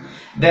നടന്നു.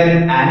 Then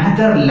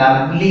another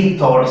lovely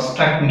thought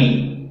struck me.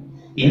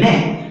 പിന്നെ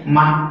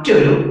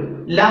മറ്റൊരു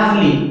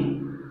lovely,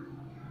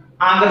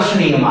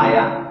 ആകർഷണീയമായ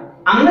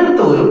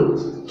അങ്ങനത്തെ ഒരു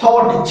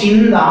തോട്ട്,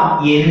 ചിന്ത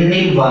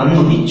എന്നിൽ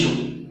വന്നുദിച്ചു.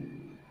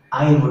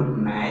 I would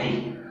marry.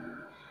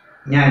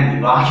 ഞാൻ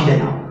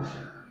വിവാഹിതനാവും.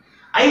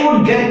 I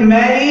would get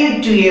married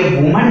to a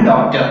woman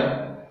doctor.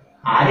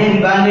 ആരെ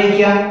വിവാഹം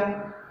കഴിക്കുക?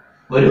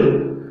 ഒരു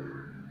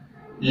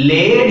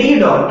ലേഡി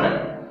ഡോക്ടർ,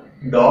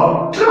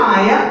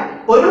 ഡോക്ടറായ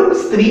ഒരു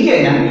സ്ത്രീയെ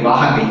ഞാൻ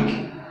വിവാഹം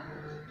കഴിക്കും.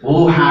 Who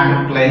had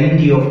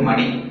plenty of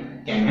money.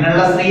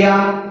 എങ്ങനെയുള്ള സ്ത്രീയാ?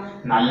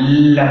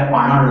 നല്ല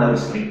പണമുള്ള ഒരു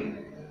സ്ത്രീ.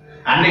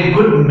 And a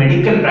good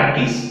medical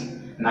practice.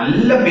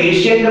 നല്ല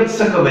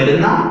പേഷ്യൻസ് ഒക്കെ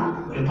വരുന്ന,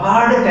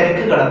 ഒരുപാട്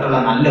തിരക്ക് കിടക്കുള്ള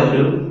നല്ല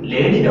ഒരു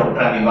ലേഡി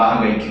ഡോക്ടറെ വിവാഹം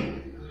കഴിക്കും.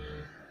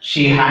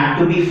 She had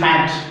to be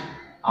fat.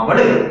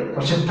 അവള്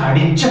കുറച്ച്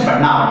തടിച്ച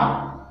പെണ്ണാവണം.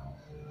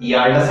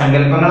 ഇയാളുടെ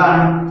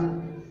സങ്കല്പങ്ങളാണ്.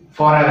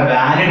 For a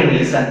valid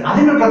reason.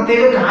 അതിന്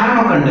പ്രത്യേക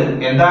കാരണമൊക്കെ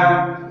ഉണ്ട്. എന്താ?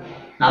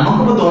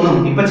 നമുക്കിപ്പോ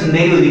തോന്നും, ഇപ്പൊ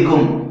ചിന്തയിൽ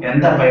ഉദിക്കും,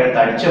 എന്താ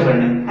തടിച്ച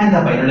പെണ്ണ്, എന്താ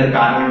അതിനുള്ള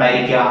കാരണം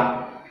ഉണ്ടായിരിക്കുക?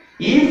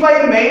 If I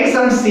made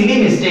some silly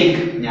mistake,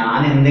 ഞാൻ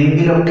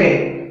എന്തെങ്കിലുമൊക്കെ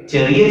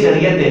ചെറിയ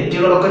ചെറിയ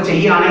തെറ്റുകളൊക്കെ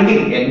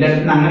ചെയ്യുകയാണെങ്കിൽ, എന്റെ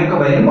അടുത്ത് അങ്ങനെയൊക്കെ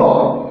വരുമ്പോ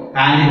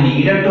and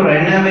needed to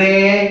run away,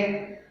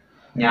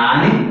 ഞാൻ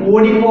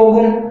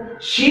ഓടിപ്പോകും.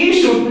 She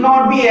should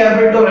not be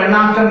able to run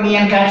after me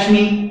and catch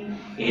me.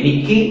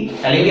 എനിക്ക്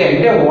അല്ലെങ്കിൽ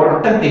എന്റെ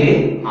ഓട്ടത്തില്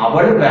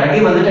അവൾ പിറകി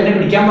വന്നിട്ട് എന്നെ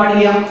പിടിക്കാൻ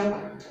പാടില്ല.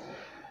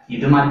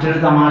 ഇത് മറ്റൊരു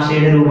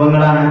തമാശയുടെ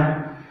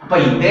രൂപങ്ങളാണ്. അപ്പൊ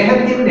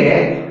ഇദ്ദേഹത്തിന്റെ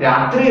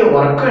രാത്രി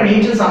ഉറക്കം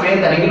എണീച്ച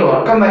സമയത്ത് അല്ലെങ്കിൽ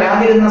ഉറക്കം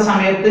വരാതിരുന്ന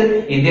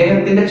സമയത്ത്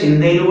ഇദ്ദേഹത്തിന്റെ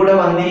ചിന്തയിലൂടെ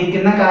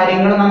വന്നിരിക്കുന്ന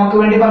കാര്യങ്ങൾ നമുക്ക്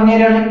വേണ്ടി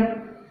പറഞ്ഞുതരാണ്.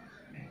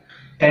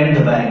 10th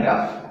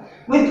paragraph.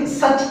 With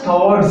such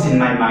thoughts in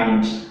my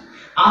mind.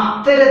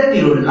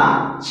 അത്തരത്തിലുള്ള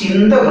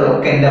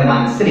ചിന്തകളൊക്കെ എന്റെ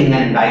മനസ്സിൽ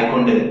ഇങ്ങനെ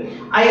ഉണ്ടായിക്കൊണ്ട്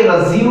I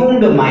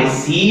resumed my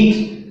seat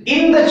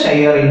in the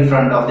chair in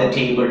front of the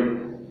table.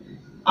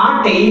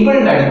 ആ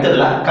ടേബിളിന്റെ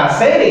അടുത്തുള്ള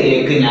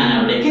കസേരയിലേക്ക് ഞാൻ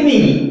അവിടേക്ക്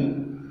നീങ്ങി.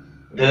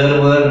 There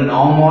were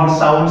no more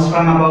sounds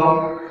from above.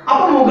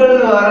 അപ്പൊ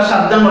മുകളിൽ വേറെ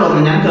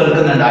ശബ്ദങ്ങളൊന്നും ഞാൻ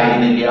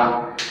കേൾക്കുന്നുണ്ടായിരുന്നില്ല.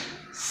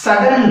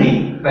 Suddenly,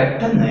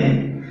 പെട്ടെന്ന്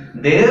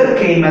there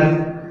came a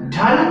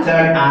dull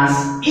thud as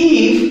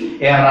if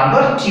a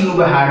rubber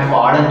tube had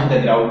fallen to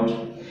the ground.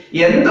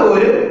 എന്തോ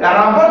ഒരു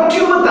റബ്ബർ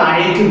ട്യൂബ്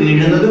താഴേക്ക്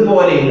വീഴുന്നത്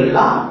പോലെയുള്ള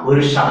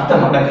ഒരു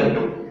ശബ്ദം അവിടെ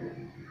കേട്ടു.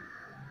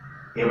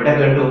 എവിടെ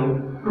കേട്ടു?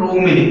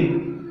 റൂമില്.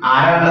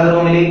 ആരാണുള്ളത്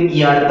റൂമില്?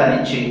 ഇയാൾ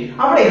തനിച്ച്.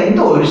 അവിടെ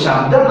എന്തോ ഒരു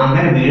ശബ്ദം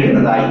അങ്ങനെ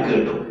വീഴുന്നതായി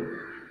കേട്ടു.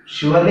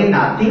 Surely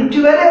nothing to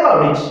worry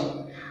about it.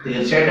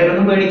 തീർച്ചയായിട്ടും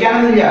ഒന്നും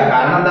പേടിക്കാനൊന്നുമില്ല.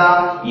 കാരണം എന്താ?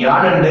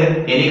 ഇയാളുണ്ട്,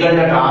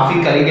 എലികളുടെ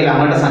ട്രാഫിക് അല്ലെങ്കിൽ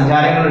അങ്ങോട്ട്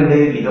സഞ്ചാരങ്ങളുണ്ട്.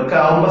 ഇതൊക്കെ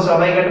ആവുമ്പോ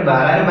സ്വാഭാവികമായിട്ട്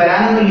വേറെ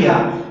വരാനൊന്നുമില്ല.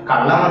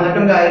 കള്ളം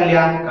വന്നിട്ടും കാര്യമില്ല.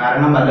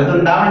 കാരണം വല്ലതും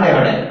ഉണ്ടാവണ്ടേ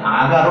അവിടെ.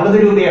 ആകെ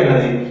 60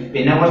 രൂപയാണത്,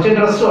 പിന്നെ കുറച്ച്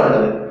ഡ്രസ്സും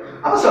ഉള്ളത്.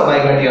 അപ്പൊ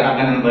സ്വാഭാവികമായിട്ട്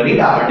അങ്ങനെ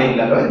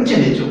വെറിയിലാവണ്ടില്ലല്ലോ എന്ന്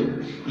ചിന്തിച്ചു.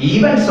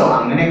 ഈവൻ സോ,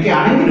 അങ്ങനെയൊക്കെ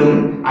ആണെങ്കിലും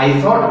ഐ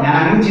തോട്ട്, ഞാൻ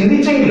അങ്ങനെ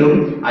ചിന്തിച്ചെങ്കിലും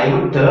I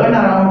would turn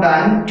around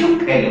and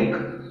took A look.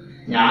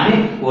 ഞാൻ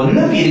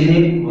ഒന്ന് തിരിഞ്ഞ്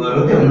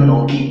വെറുതെ ഒന്ന്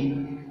നോക്കി.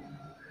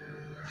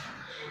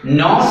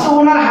 No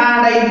sooner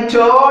had I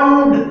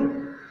turned,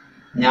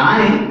 ഞാൻ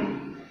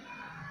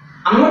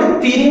അങ്ങോട്ട്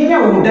തിരിഞ്ഞ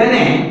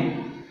ഉടനെ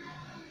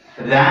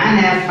than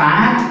a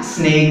fat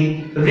snake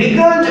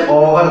wriggled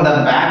over the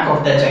back of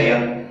the chair.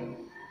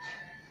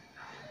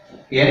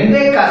 എന്റെ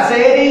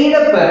കസേരയുടെ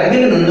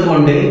പിറകിൽ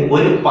നിന്നുകൊണ്ട്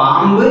ഒരു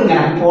പാമ്പ്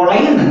ഇങ്ങനെ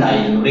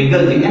പൊളയുന്നുണ്ടായിരുന്നു.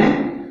 റിഗൽസ് ഇങ്ങനെ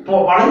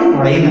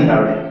പൊളയുന്നുണ്ട്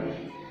അവിടെ.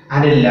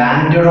 And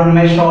landed on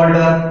my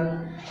shoulder.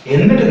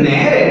 എന്നിട്ട്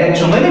നേരെ എന്റെ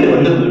ചുമലിൽ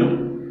വന്ന് വീണു.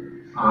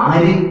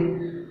 ആര്?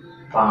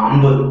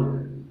 പാമ്പ്.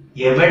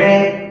 എവിടെ?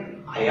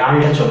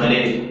 അയാളുടെ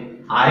ചുമലിൽ.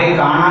 ആരെ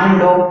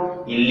കാണാനുണ്ടോ?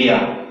 ഇല്ല.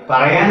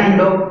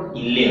 പറയാനുണ്ടോ?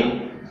 ഇല്ല.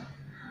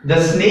 The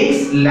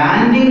snakes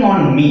landing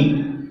on me.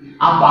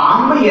 ആ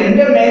പാമ്പ്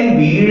എന്റെ മേൽ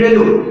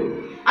വീഴലും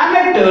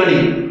and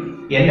turning,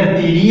 എന്റെ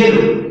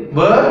തിരിയലും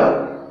were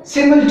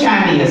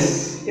simultaneous.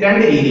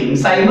 രണ്ട് രീതിയും.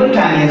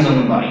 simultaneous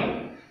എന്നും പറയും,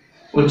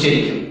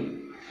 ഉച്ചരിക്കും.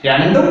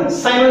 രണ്ടും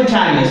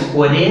simultaneous,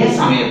 ഒരേ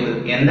സമയത്ത്.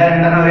 എന്താ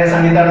രണ്ടെണ്ണം ഒരേ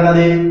സമയത്ത്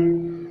നടന്നത്?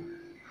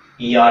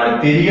 ഇയാൾ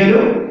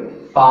തിരിയലും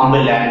പാമ്പ്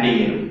ലാൻഡ്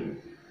ചെയ്യലും.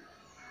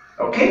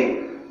 ഓക്കെ.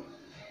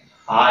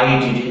 I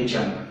didn't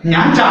jump.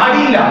 ഞാൻ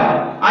ചാടിയില്ല.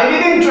 I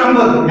didn't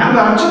tremble. ഞാൻ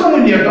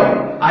വിറച്ചതൊന്നുമില്ല കേട്ടോ.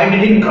 I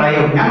didn't cry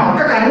out. ഞാൻ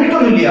ഒക്കെ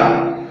കരഞ്ഞിട്ടൊന്നുമില്ല.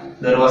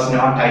 There was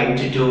no time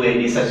to do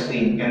any such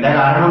thing. എന്താ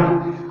കാരണം?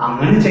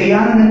 അങ്ങനെ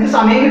ചെയ്യാൻ നിങ്ങൾക്ക്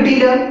സമയം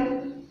കിട്ടിയില്ല.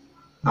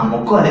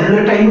 നമുക്കും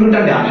അതിനുള്ള ടൈം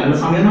കിട്ടണ്ടേ? അതിനുള്ള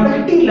സമയം അവിടെ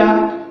കിട്ടിയില്ല.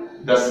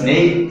 The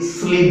snake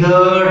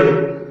slithered.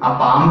 ആ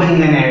പാമ്പ്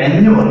ഇങ്ങനെ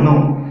ഇഴഞ്ഞു വന്നു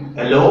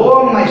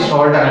along my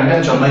shoulder, എന്റെ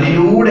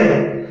ചുമലിലൂടെ.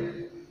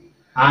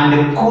 And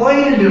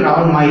coiled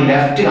around my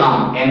left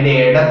arm. എന്റെ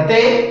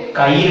ഇടത്തെ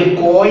കയ്യിൽ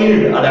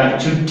coiled, അതാണ്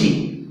ചുറ്റി.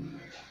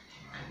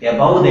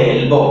 Above the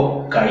elbow,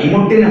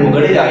 കൈമുട്ടിന്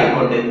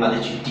മുകളിലായിക്കൊണ്ട് അത്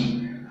ചുറ്റി.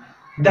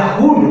 The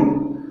hood,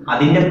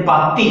 അതിന്റെ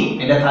പത്തി,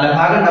 എന്റെ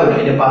തലഭാഗം ഉണ്ടാവില്ല,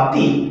 അതിന്റെ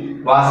പത്തി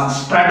was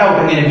spread out,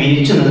 ഇങ്ങനെ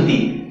വിരിച്ചു നിർത്തി.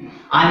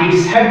 And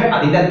its head,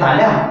 അതിന്റെ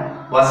തല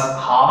was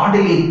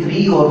hardly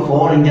 3 or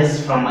 4 inches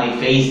from my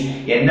face.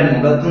 എന്റെ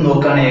മുഖത്ത്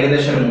നോക്കാൻ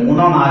ഏകദേശം ഒരു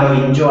 3-4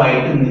 ഇഞ്ചോ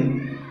ആയിട്ട്,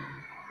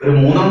 ഒരു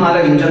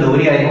 3-4 ഇഞ്ചോ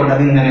ദൂരെ ആയിക്കൊണ്ട്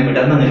അത് ഇങ്ങനെ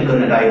വിടർന്ന്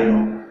നിൽക്കുന്നുണ്ടായിരുന്നു.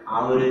 ആ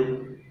ഒരു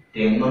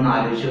രംഗം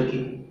ആലോചിച്ച് നോക്കി.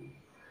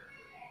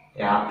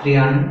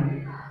 രാത്രിയാണ്.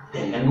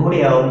 ഇതെല്ലാം കൂടി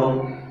ആവുമ്പോൾ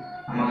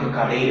നമുക്ക്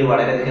കഥയിൽ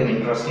വളരെയധികം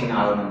ഇൻട്രസ്റ്റിംഗ്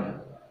ആകുന്നുണ്ട്.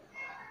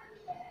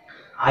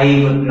 It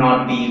would not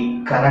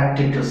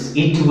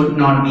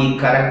be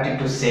correct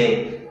to say,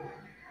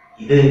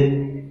 ഇത്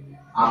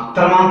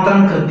അത്രമാത്രം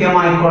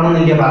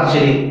കൃത്യമായിക്കൊള്ളുന്നില്ല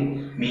പറച്ചില്.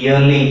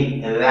 Merely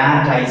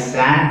that I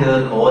sat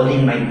there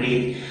holding my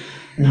breath.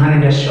 ഞാൻ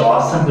എന്റെ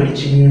ശ്വാസം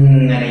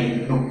പിടിച്ചിങ്ങനെ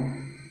ഇരുന്നു.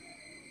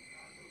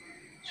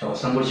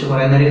 ശ്വാസം പിടിച്ച്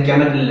കുറെ നേരം ഇരിക്കാൻ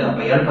പറ്റില്ല.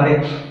 അപ്പൊ ഇയാൾ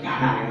പറയും, ഞാൻ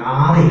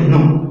അനങ്ങാതെ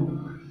ഇരുന്നു.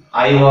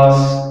 I was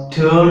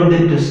turned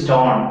to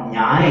stone.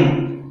 ഞാൻ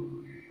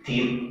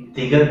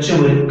തികച്ചും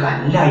ഒരു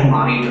കല്ലായി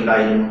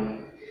മാറിയിട്ടുണ്ടായിരുന്നു.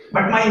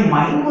 But my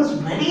mind was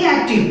very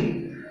active.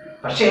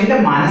 പക്ഷെ എന്റെ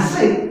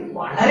മനസ്സ്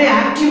വളരെ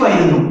ആക്റ്റീവ്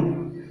ആയിരുന്നു.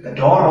 The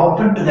door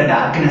opened to the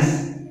darkness.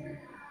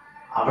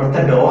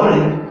 അവിടുത്തെ ഡോറ്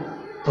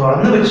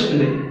തുറന്നു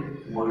വെച്ചിട്ടുണ്ട്.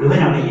 മുഴുവൻ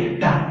അവിടെ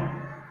ഇരുട്ടാണ്.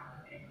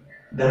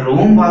 The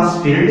room was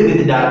filled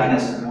with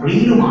darkness.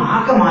 മുറിയിലും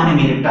ആകമാനം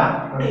ഇരുട്ടാണ്.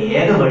 അവിടെ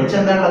ഏക വെളിച്ചം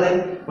എന്താണുള്ളത്?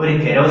 ഒരു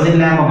കെരോസിൻ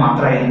ലാമ്പ്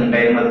മാത്രമായിരുന്നു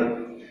ഉണ്ടായിരുന്നത്.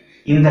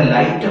 In the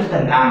light of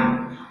the lamp,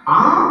 ആ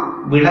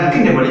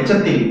വിളക്കിന്റെ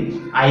വെളിച്ചത്തിൽ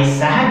I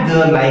sat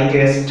there like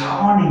a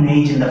stone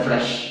image in the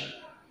flesh.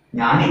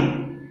 ഞാൻ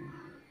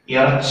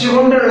ഇറച്ചി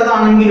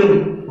കൊണ്ടുള്ളതാണെങ്കിലും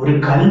ഒരു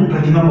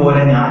കൽപ്രതിമ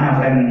പോലെ ഞാൻ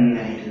അവിടെ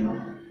ഇരുന്നു.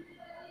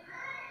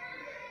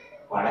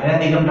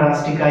 വളരെയധികം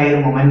ഡ്രാസ്റ്റിക് ആയ ഒരു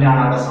മൊമെന്റ് ആണ്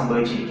അവിടെ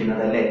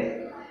സംഭവിച്ചിരിക്കുന്നത്, അല്ലേ?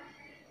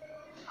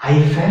 I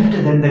felt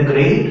then the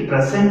great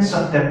presence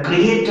of the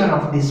creator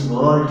of this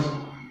world.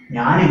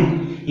 ഞാൻ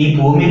ഈ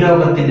ഭൂമി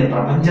ലോകത്തിന്റെ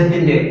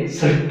പ്രപഞ്ചത്തിന്റെ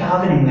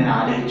സൃഷ്ടാവിനെ ഇങ്ങനെ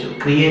ആലോചിച്ചു.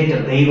 ക്രിയേറ്റർ,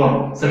 ദൈവം,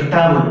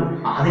 സൃഷ്ടാവ്,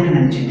 അതിനെ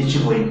ഞാൻ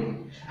ചിന്തിച്ചു പോയി.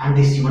 ആൻഡ്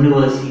ദിസ്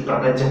യൂണിവേഴ്സ്, ഈ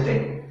പ്രപഞ്ചത്തെ.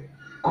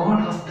 God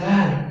was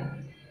there.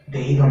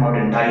 ദൈവം അവിടെ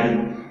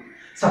ഉണ്ടായിരുന്നു.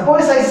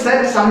 Suppose I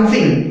said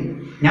something,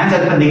 ഞാൻ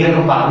ചിലപ്പോൾ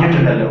എന്തെങ്കിലുമൊക്കെ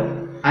പറഞ്ഞിട്ടുണ്ടല്ലോ,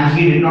 and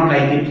he did not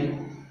like it.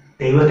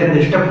 ദൈവത്തിന്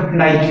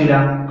ഇഷ്ടപ്പെട്ടുണ്ടായിരിക്കില്ല.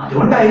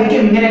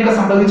 അതുകൊണ്ടായിരിക്കും ഇങ്ങനെയൊക്കെ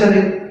സംഭവിച്ചത്.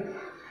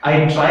 I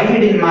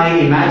tried in my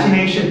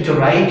imagination to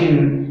write in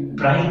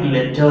bright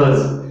letters.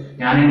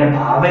 ഞാൻ എൻ്റെ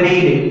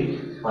ഭാവനയിൽ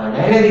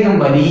വളരെയധികം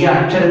വലിയ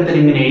അക്ഷരത്തിൽ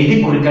ഇങ്ങനെ എഴുതി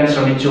കുറിക്കാൻ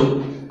ശ്രമിച്ചു.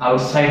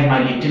 Outside my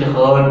little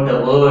heart the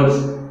words.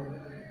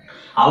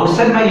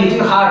 Outside my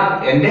little heart,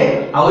 എൻ്റെ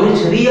ആ ഒരു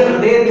ചെറിയ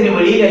ഹൃദയത്തിന്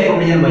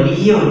വെളിയിലായിക്കൊണ്ട് ഞാൻ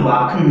വലിയ ഒരു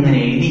വാക്ക് ഇങ്ങനെ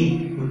എഴുതി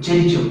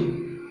ഉച്ചരിച്ചു.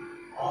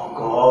 Oh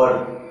God,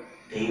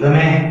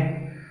 ദൈവമേ.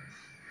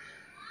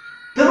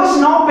 There was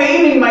no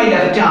pain in my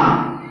left arm.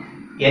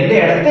 എൻ്റെ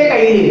ഇടത്തെ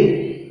കയ്യിൽ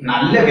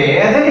നല്ല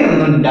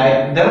വേദനയൊന്നും ഉണ്ടായി.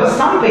 There was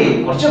some pain,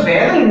 കുറച്ച്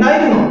വേദന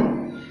ഉണ്ടായിരുന്നു.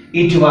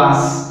 It was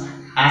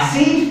as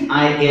if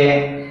a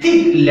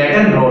thick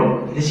leaden rod.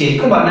 ഇത്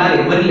ശരിക്കും പറഞ്ഞാൽ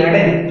ഒരു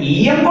ലെഡൻ,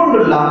 ഈയം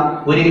കൊണ്ടുള്ള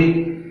ഒരു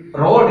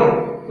റോഡ്,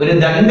 ഒരു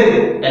ദണ്ട്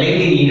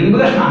അല്ലെങ്കിൽ ഇരുമ്പ്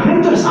കഷ്ണം,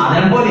 അങ്ങനത്തെ ഒരു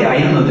സാധനം പോലെ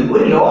ആയിരുന്നത്.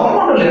 ഒരു ലോഹം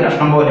കൊണ്ടുള്ള ഒരു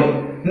കഷ്ണം പോലെ.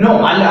 നോ,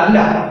 അല്ല.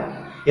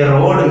 A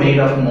road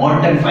made of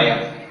molten fire.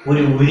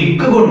 ഒരു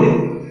ഉരുക്ക്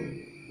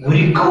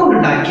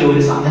കൊണ്ടുണ്ടാക്കിയ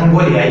ഒരു സാധനം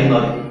പോലെ ആയിരുന്നു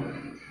അത്.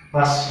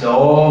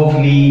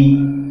 സ്ലോലി,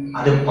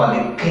 അത്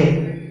പതുക്കെ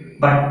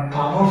ബട്ട്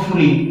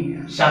പവർഫുള്ളി,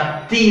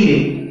 ശക്തിയില്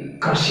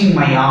ക്രഷിംഗ്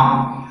മൈ ആം,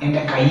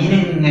 എന്റെ കയ്യിനെ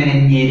ഇങ്ങനെ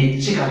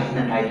ഞെരിച്ച്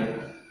കളയുന്നുണ്ടായിരുന്നു.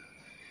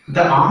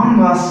 The arm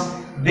was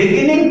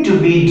beginning to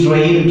be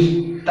drained.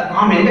 The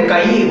arm, എന്റെ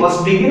കൈ was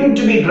beginning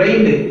to be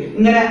drained.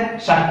 ഇങ്ങനെ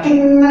ശക്തി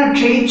ഇങ്ങനെ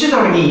ക്ഷയിച്ചു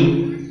തുടങ്ങി.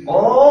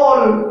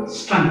 all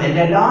strength.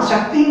 എൻ്റെ എല്ലാ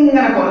ശക്തിയും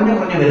ഇങ്ങനെ കുറഞ്ഞു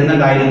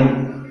വരുന്നുണ്ടായിരുന്നു.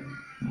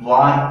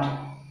 What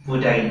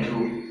would I do?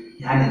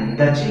 ഞാൻ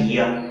എന്താ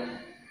ചെയ്യുക?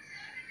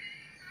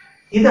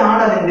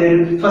 ഇതാണ് അതിൻ്റെ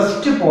ഒരു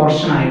ഫസ്റ്റ്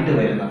പോർഷൻ ആയിട്ട്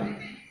വരുന്നത്.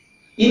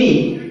 ഇനി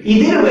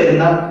ഇതിൽ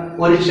വരുന്ന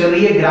ഒരു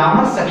ചെറിയ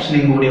ഗ്രാമർ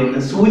സെക്ഷനും കൂടി ഒന്ന്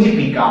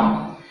സൂചിപ്പിക്കാം.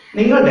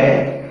 നിങ്ങളുടെ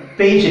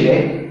പേജിലെ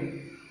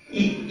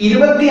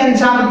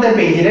 25ാമത്തെ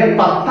പേജിലെ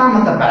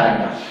 10ാമത്തെ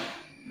പാരഗ്രാഫ്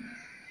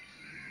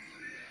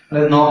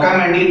നോക്കാൻ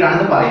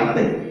വേണ്ടിയിട്ടാണ്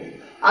പറയുന്നത്.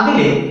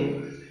 അതിലെ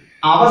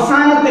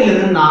അവസാനത്തിൽ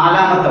നിന്ന്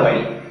 4ാമത്തെ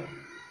വരി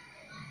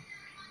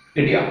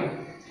കിട്ടിയോ?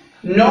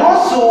 No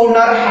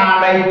sooner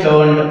had I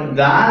turned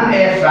than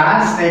a fat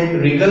snake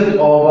wriggled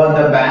over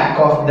the back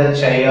of the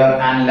chair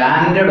and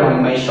landed on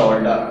my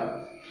shoulder.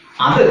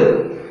 അത്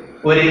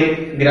ഒരു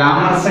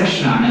ഗ്രാമർ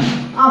സെക്ഷൻ ആണ്.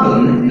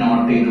 അതൊന്ന്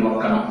നോട്ട് ചെയ്ത്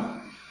വെക്കണം.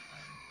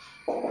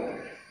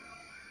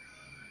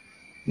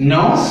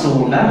 No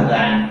sooner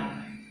than,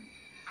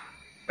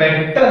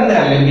 പെട്ടെന്ന്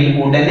അല്ലെങ്കിൽ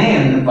ഉടനെ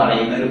എന്ന്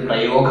പറയുന്ന ഒരു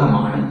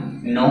പ്രയോഗമാണ്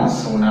no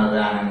sooner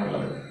than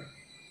എന്നുള്ളത്.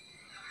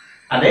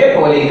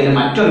 അതേപോലെ ഇതിന്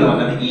മറ്റൊന്ന്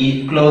വന്നത് if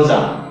clause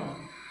ആണ്.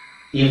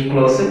 if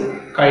clause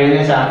കഴിഞ്ഞ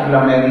ചാപ്റ്ററിൽ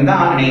നമ്മൾ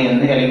എന്താണ്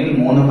എന്ന് അല്ലെങ്കിൽ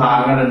 3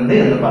 ഭാഗങ്ങളുണ്ട്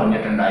എന്ന്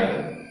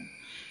പറഞ്ഞിട്ടുണ്ടായിരുന്നു.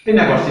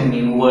 പിന്നെ കുറച്ച്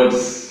ന്യൂ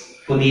വേർഡ്സ്,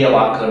 പുതിയ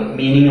വാക്കുകൾ,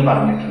 മീനിങ്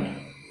പറഞ്ഞിട്ടുണ്ട്.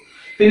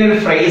 പിന്നെ ഒരു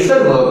ഫ്രേസൽ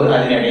വേർബ്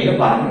അതിനിടയിൽ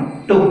പറഞ്ഞു.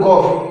 took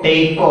off,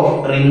 take off,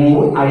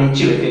 remove,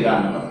 അഴിച്ചു വെക്കുക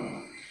എന്നുള്ളത്.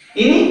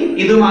 ഇനി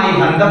ഇതുമായി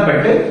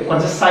ബന്ധപ്പെട്ട്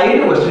കുറച്ച് സൈഡ്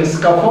ക്വസ്റ്റ്യൻസ്,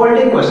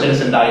 സ്കഫോൾഡിംഗ്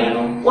ക്വസ്റ്റ്യൻസ്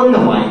ഉണ്ടായിരുന്നു. ഒന്ന്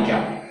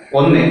വായിക്കാം.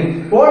 ഒന്ന്,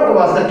 what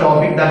was the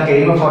topic that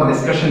came up for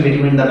discussion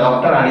between the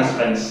doctor and his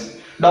friends?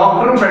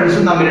 ഡോക്ടറും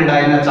ഫ്രണ്ട്സും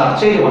തമ്മിലുണ്ടായിരുന്ന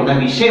ചർച്ചയിൽ വന്ന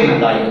വിഷയം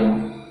എന്തായിരുന്നു?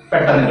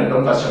 പെട്ടെന്ന്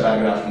കിട്ടും first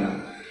പാരഗ്രാഫിന്.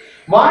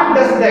 What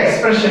does the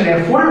expression a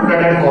full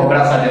blooded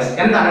cobra suggest?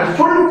 എന്താണ്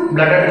full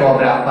blooded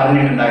cobra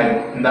പറഞ്ഞിട്ടുണ്ടായിരുന്നു?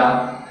 എന്താ?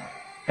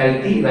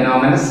 healthy,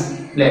 venomous,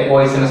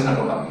 poisonous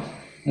എന്നൊക്കെ പറഞ്ഞു.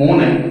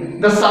 3,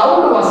 the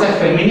sound was a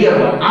familiar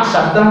one. ആ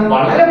ശബ്ദം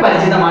വളരെ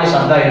പരിചിതമായ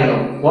ശബ്ദമായിരുന്നു.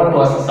 What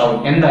was the sound?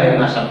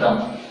 എന്തായിരുന്നു ആ ശബ്ദം?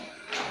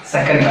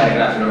 സെക്കൻഡ്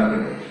പാരഗ്രാഫിലൂടെ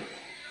കിട്ടും.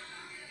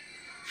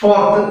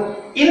 4th,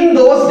 in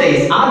those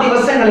days, ആ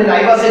ദിവസങ്ങളിൽ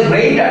I was a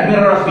great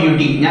admirer of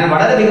beauty. ഞാൻ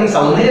വളരെയധികം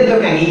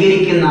സൗന്ദര്യത്തൊക്കെ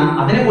അംഗീകരിക്കുന്ന,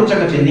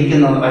 അതിനെക്കുറിച്ചൊക്കെ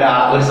ചിന്തിക്കുന്ന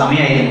ഒരു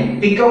സമയമായിരുന്നു.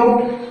 Pick out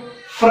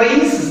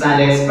phrases and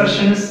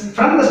expressions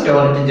from the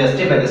story to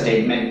justify the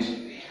statement.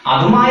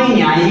 അതുമായി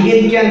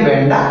ന്യായീകരിക്കാൻ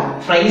വേണ്ട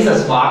phrases,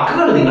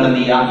 വാക്കുകൾ നിങ്ങൾ എന്ത്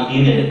ചെയ്യാം?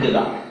 ഇതിൽ എടുക്കുക.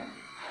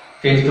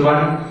 5th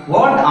one,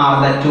 what are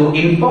the 2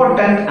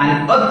 important and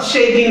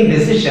earth-shaking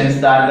decisions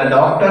that the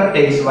doctor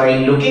takes while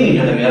looking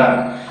into the mirror?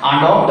 ആ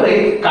ഡോക്ടർ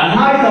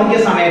കണ്ണാടി നോക്കിയ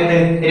സമയത്ത്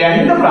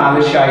 2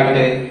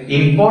 പ്രാവശ്യമായിട്ട്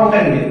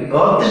ഇമ്പോർട്ടന്റ്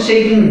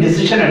earth-shaking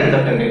decision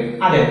എടുത്തിട്ടുണ്ട്.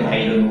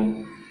 അതെന്തായിരുന്നു?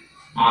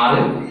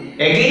 6,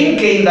 again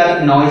came that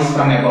noise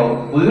from above.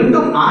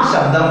 വീണ്ടും ആ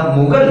ശബ്ദം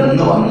മുകളിൽ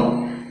നിന്ന് വന്നു.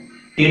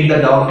 Did the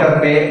doctor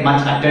pay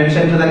much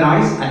attention to the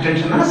noise?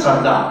 Attention ആണ്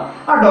ശ്രദ്ധ.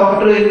 ആ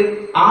ഡോക്ടർ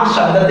ആ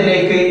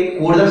ശബ്ദത്തിലേക്ക്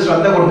കൂടുതൽ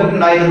ശ്രദ്ധ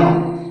കൊടുത്തിട്ടുണ്ടായിരുന്നോ?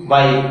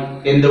 വൈ,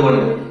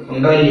 എന്തുകൊണ്ട്?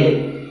 ഉണ്ടോ ഇല്ലേ?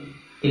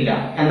 ഇല്ല.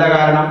 എന്താ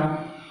കാരണം?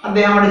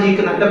 അദ്ദേഹം അവിടെ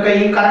ജീവിക്കുന്ന ഇതൊക്കെ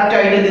ഈ കറക്റ്റ്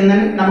ആയിട്ട് ഇതിന്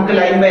നമുക്ക്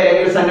ലൈൻ ബൈ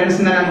ലൈൻ സെന്റൻസ്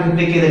തന്നെ നമുക്ക്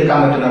പിക്ക് ചെയ്തെടുക്കാൻ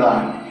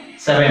പറ്റുന്നതാണ്.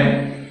 7,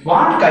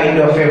 what kind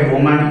of A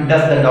woman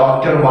does the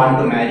doctor want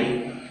to marry?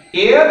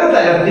 ഏത്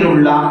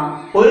തരത്തിലുള്ള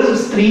ഒരു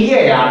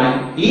സ്ത്രീയെയാണ്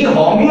ഈ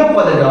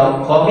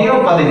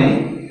ഹോമിയോപ്പതിന്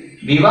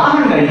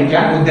വിവാഹം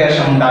കഴിക്കാൻ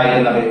ഉദ്ദേശം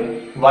ഉണ്ടായിരുന്നത്?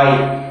 വൈ,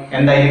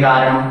 എന്തായാലും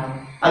കാരണം?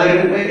 അതൊരു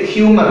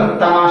ഹ്യൂമർ,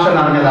 തമാശ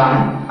നിറഞ്ഞതാണ്.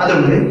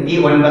 അതുകൊണ്ട് ഈ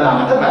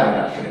 9ാമത്തെ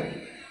പാരഗ്രാഫിൽ.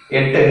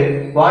 8,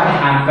 what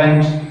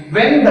happened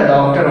when the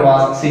doctor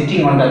was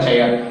sitting on the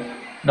chair?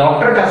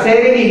 Doctor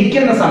കസേരയിൽ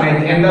ഇരിക്കുന്ന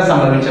സമയത്ത് എന്താ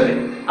സംഭവിച്ചത്?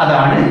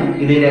 അതാണ്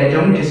ഇതിന്റെ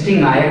ഏറ്റവും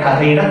ട്വിസ്റ്റിംഗ് ആയ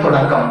കഥയുടെ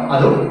തുടക്കം.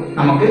 അതും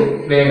നമുക്ക്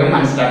വേഗം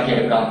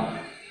മനസ്സിലാക്കിയെടുക്കാം.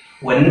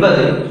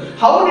 9,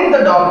 how did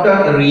the doctor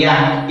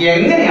react?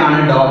 എങ്ങനെയാണ്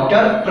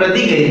ഡോക്ടർ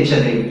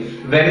പ്രതികരിച്ചത്?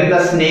 when the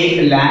snake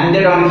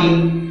landed on him?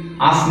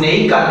 ആ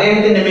സ്നേക്ക്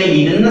അദ്ദേഹത്തിന്റെ മേൽ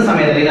ഇരുന്ന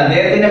സമയത്ത്, അല്ലെങ്കിൽ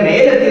അദ്ദേഹത്തിന്റെ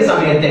മേലെത്തിയ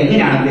സമയത്ത്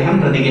എങ്ങനെയാണ് അദ്ദേഹം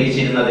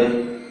പ്രതികരിച്ചിരുന്നത്?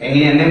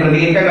 എങ്ങനെയാണ്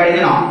പ്രതികരിക്കാൻ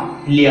കഴിഞ്ഞോ?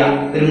 ഇല്ല.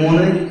 ഒരു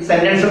 3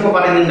 സെന്റൻസ് ഒക്കെ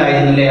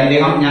പറയുന്നുണ്ടായിരുന്നില്ലേ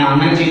അദ്ദേഹം? ഞാൻ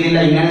അങ്ങനെ ചെയ്തില്ല,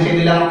 ഇങ്ങനെ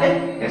ചെയ്തില്ല എന്നൊക്കെ.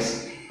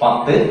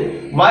 10,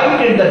 why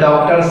did the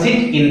doctor sit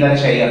in the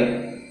chair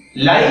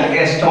like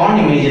a stone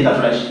image in the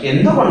flesh?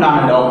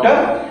 എന്തുകൊണ്ടാണ് ഡോക്ടർ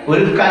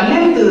ഒരു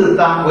കല്ലിൽ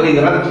തീർത്ത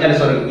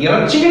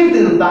ഇറച്ചിയിൽ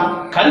തീർത്ത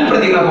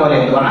കൽപ്രതിമ പോലെ,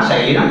 എന്ന് പറഞ്ഞാൽ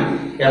ശരീരം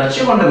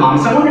ഇറച്ചി കൊണ്ട്,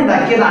 മാംസം കൊണ്ട്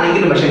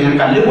ഉണ്ടാക്കിയതാണെങ്കിലും പക്ഷെ ഞാൻ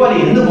കല്ലുപോലെ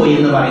ഇരുന്നു പോയി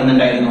എന്ന്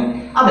പറയുന്നുണ്ടായിരുന്നു.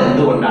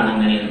 അതെന്തുകൊണ്ടാണ്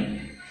അങ്ങനെയെന്ന്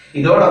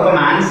ഇതോടൊപ്പം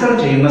ആൻസർ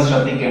ചെയ്യുമ്പോൾ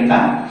ശ്രദ്ധിക്കേണ്ട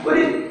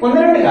ഒരു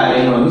 1-2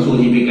 കാര്യങ്ങളൊന്ന്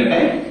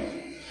സൂചിപ്പിക്കട്ടെ.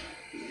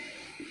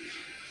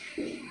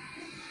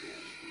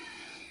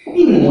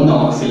 ഈ 3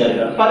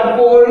 ഓക്സിലറികൾ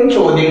പലപ്പോഴും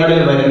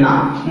ചോദ്യങ്ങളിൽ വരുന്ന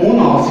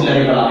 3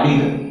 ഓക്സിലറികളാണ്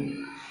ഇത്.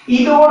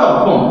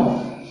 ഇതോടൊപ്പം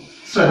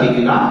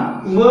ശ്രദ്ധിക്കുക,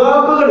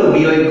 വേർബുകൾ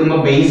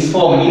ഉപയോഗിക്കുമ്പോൾ base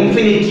form,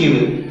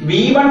 infinitive,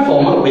 V1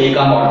 form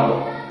ഉപയോഗിക്കാൻ പാടുള്ളൂ.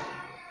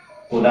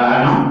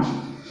 ഉദാഹരണം,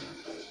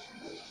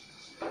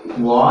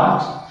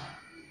 what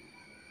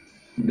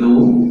do,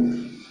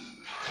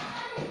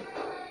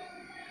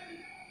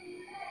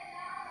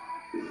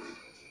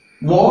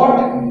 what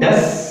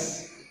does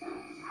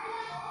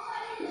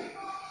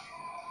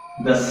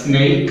the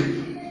snake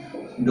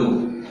do?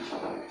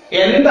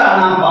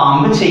 എന്താണ് ആ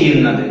പാമ്പ്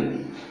ചെയ്യുന്നത്?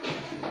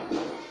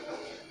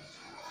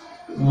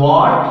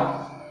 What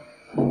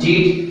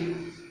did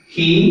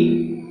he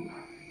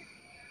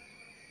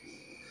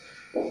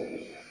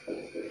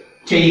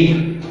take?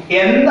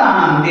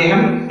 എന്താണ്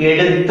അദ്ദേഹം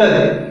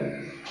എടുത്തത്?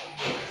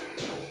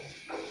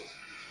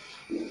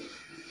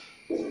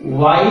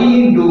 Why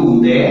do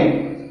they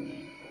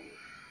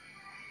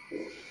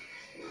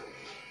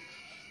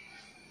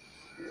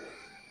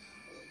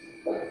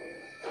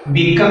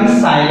become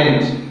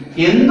silent?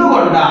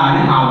 എന്തുകൊണ്ടാണ്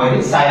അവർ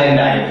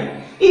സൈലന്റ് ആയത്?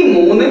 ഈ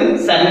 3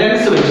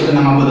 സെന്റൻസ് വെച്ചിട്ട്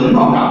നമുക്കിത്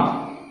നോക്കാം.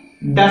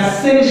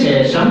 ഡസിന്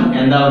ശേഷം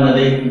എന്താ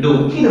വന്നത്? ഡു.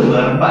 ഇത്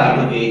വെർബായിട്ട്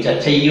ഉപയോഗിച്ച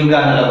ചെയ്യുക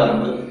എന്നുള്ള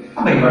വെർബ്.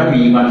 അപ്പൊ ഇവിടെ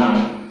V1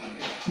 ആണ്.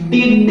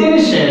 ഡിഡിന്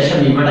ശേഷം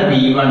ഇവിടെ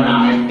V1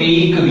 ആണ്.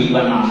 ടേക്ക്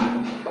V1 ആണ്.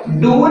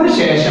 ഡൂന്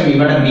ശേഷം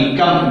ഇവിടെ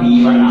ബിക്കം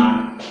V1 ആണ്.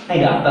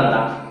 അതിന്റെ അർത്ഥം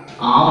എന്താ?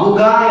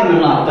 ആവുക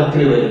എന്നുള്ള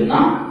അർത്ഥത്തിൽ വരുന്ന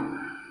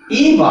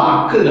ഈ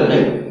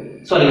വാക്കുകള്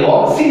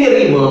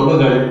ഓക്സിലറി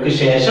വേർബുകൾക്ക്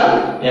ശേഷം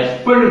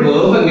എപ്പോഴും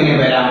വേർബ് എങ്ങനെ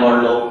വരാൻ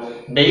പാടുള്ളൂ?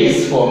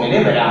 ബേസ് ഫോമിൽ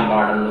വരാൻ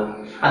പാടുള്ളൂ.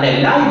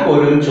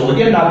 അതെല്ലായ്പ്പോഴും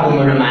ചോദ്യം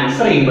ഉണ്ടാക്കുമ്പോഴും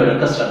ആൻസർ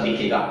ചെയ്യുമ്പോഴൊക്കെ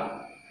ശ്രദ്ധിക്കുക.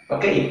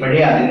 ഓക്കെ,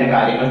 ഇപ്പോഴേ അതിന്റെ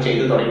കാര്യങ്ങൾ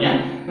ചെയ്തു തുടങ്ങിയാൽ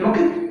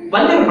നമുക്ക്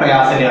വലിയൊരു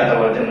പ്രയാസമില്ലാത്ത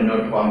പോലത്തെ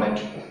മുന്നോട്ട് പോകാൻ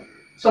പറ്റും.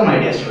 So my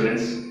dear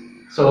students,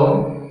 so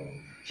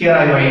here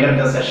I wind up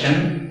the session.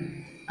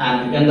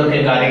 And എന്തൊക്കെ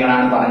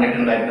കാര്യങ്ങളാണ്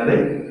പറഞ്ഞിട്ടുണ്ടായിരുന്നത്?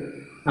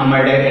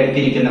 നമ്മളുടെ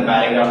എടുത്തിരിക്കുന്ന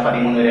പാരഗ്രാഫ്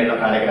 13 വരെയുള്ള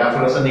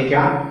പാരഗ്രാഫുകൾ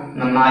ശ്രദ്ധിക്കുക,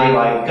 നന്നായി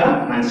വായിക്കുക,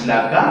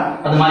 മനസ്സിലാക്കുക.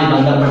 അതുമായി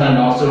ബന്ധപ്പെട്ട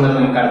നോട്ട്സുകൾ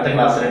നമുക്ക് അടുത്ത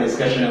ക്ലാസ്സിലെ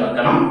ഡിസ്കഷന്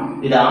വെക്കണം.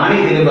 ഇതാണ്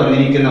ഇതിൽ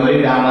പറഞ്ഞിരിക്കുന്ന ഒരു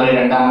ഗ്രാമർ.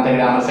 രണ്ടാമത്തെ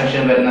ഗ്രാമർ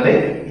സെക്ഷൻ വരുന്നത്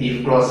ഇഫ്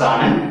ക്ലോസ്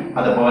ആണ്.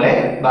 അതുപോലെ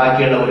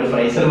ബാക്കിയുള്ള ഒരു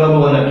ഫ്രേസൽ വെർബ്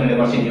വന്നിട്ടുണ്ട്,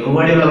 കുറച്ച് ന്യൂ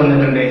വേർഡുകൾ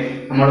വന്നിട്ടുണ്ട്.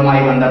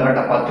 നമ്മളുമായി ബന്ധപ്പെട്ട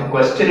 10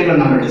 ക്വസ്റ്റ്യനുകൾ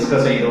നമ്മൾ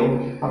ഡിസ്കസ് ചെയ്തു.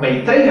 അപ്പൊ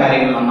ഇത്രയും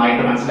കാര്യങ്ങൾ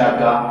നന്നായിട്ട്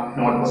മനസ്സിലാക്കുക.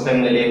 നോട്ട്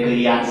പുസ്തകങ്ങളിലേക്ക്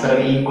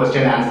ഈ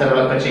ക്വസ്റ്റ്യൻ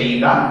ആൻസറുകളൊക്കെ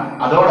ചെയ്യുക.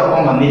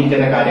 അതോടൊപ്പം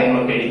വന്നിരിക്കുന്ന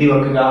കാര്യങ്ങളൊക്കെ എഴുതി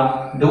വെക്കുക.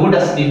 ഡു,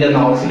 ഡസ്, ഡിഡ് എന്ന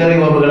ഓക്സിലറി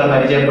വെർബുകളെ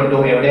പരിചയപ്പെട്ടു.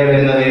 എവിടെയാണ്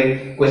വരുന്നത്?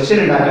 ക്വസ്റ്റ്യൻ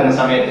ഉണ്ടാക്കുന്ന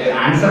സമയത്ത്,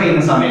 ആൻസർ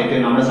ചെയ്യുന്ന സമയത്ത്,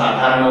 നമ്മൾ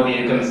സാധാരണ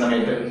ഉപയോഗിക്കുന്ന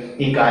സമയത്ത്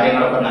ഈ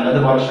കാര്യങ്ങളൊക്കെ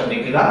നല്ലതുപോലെ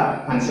ശ്രദ്ധിക്കുക,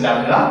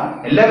 മനസ്സിലാക്കുക.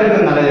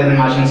 എല്ലാവർക്കും നല്ലതെന്ന്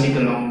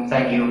ആശംസിക്കുന്നു.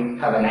 Thank you.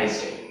 Have A nice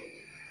day.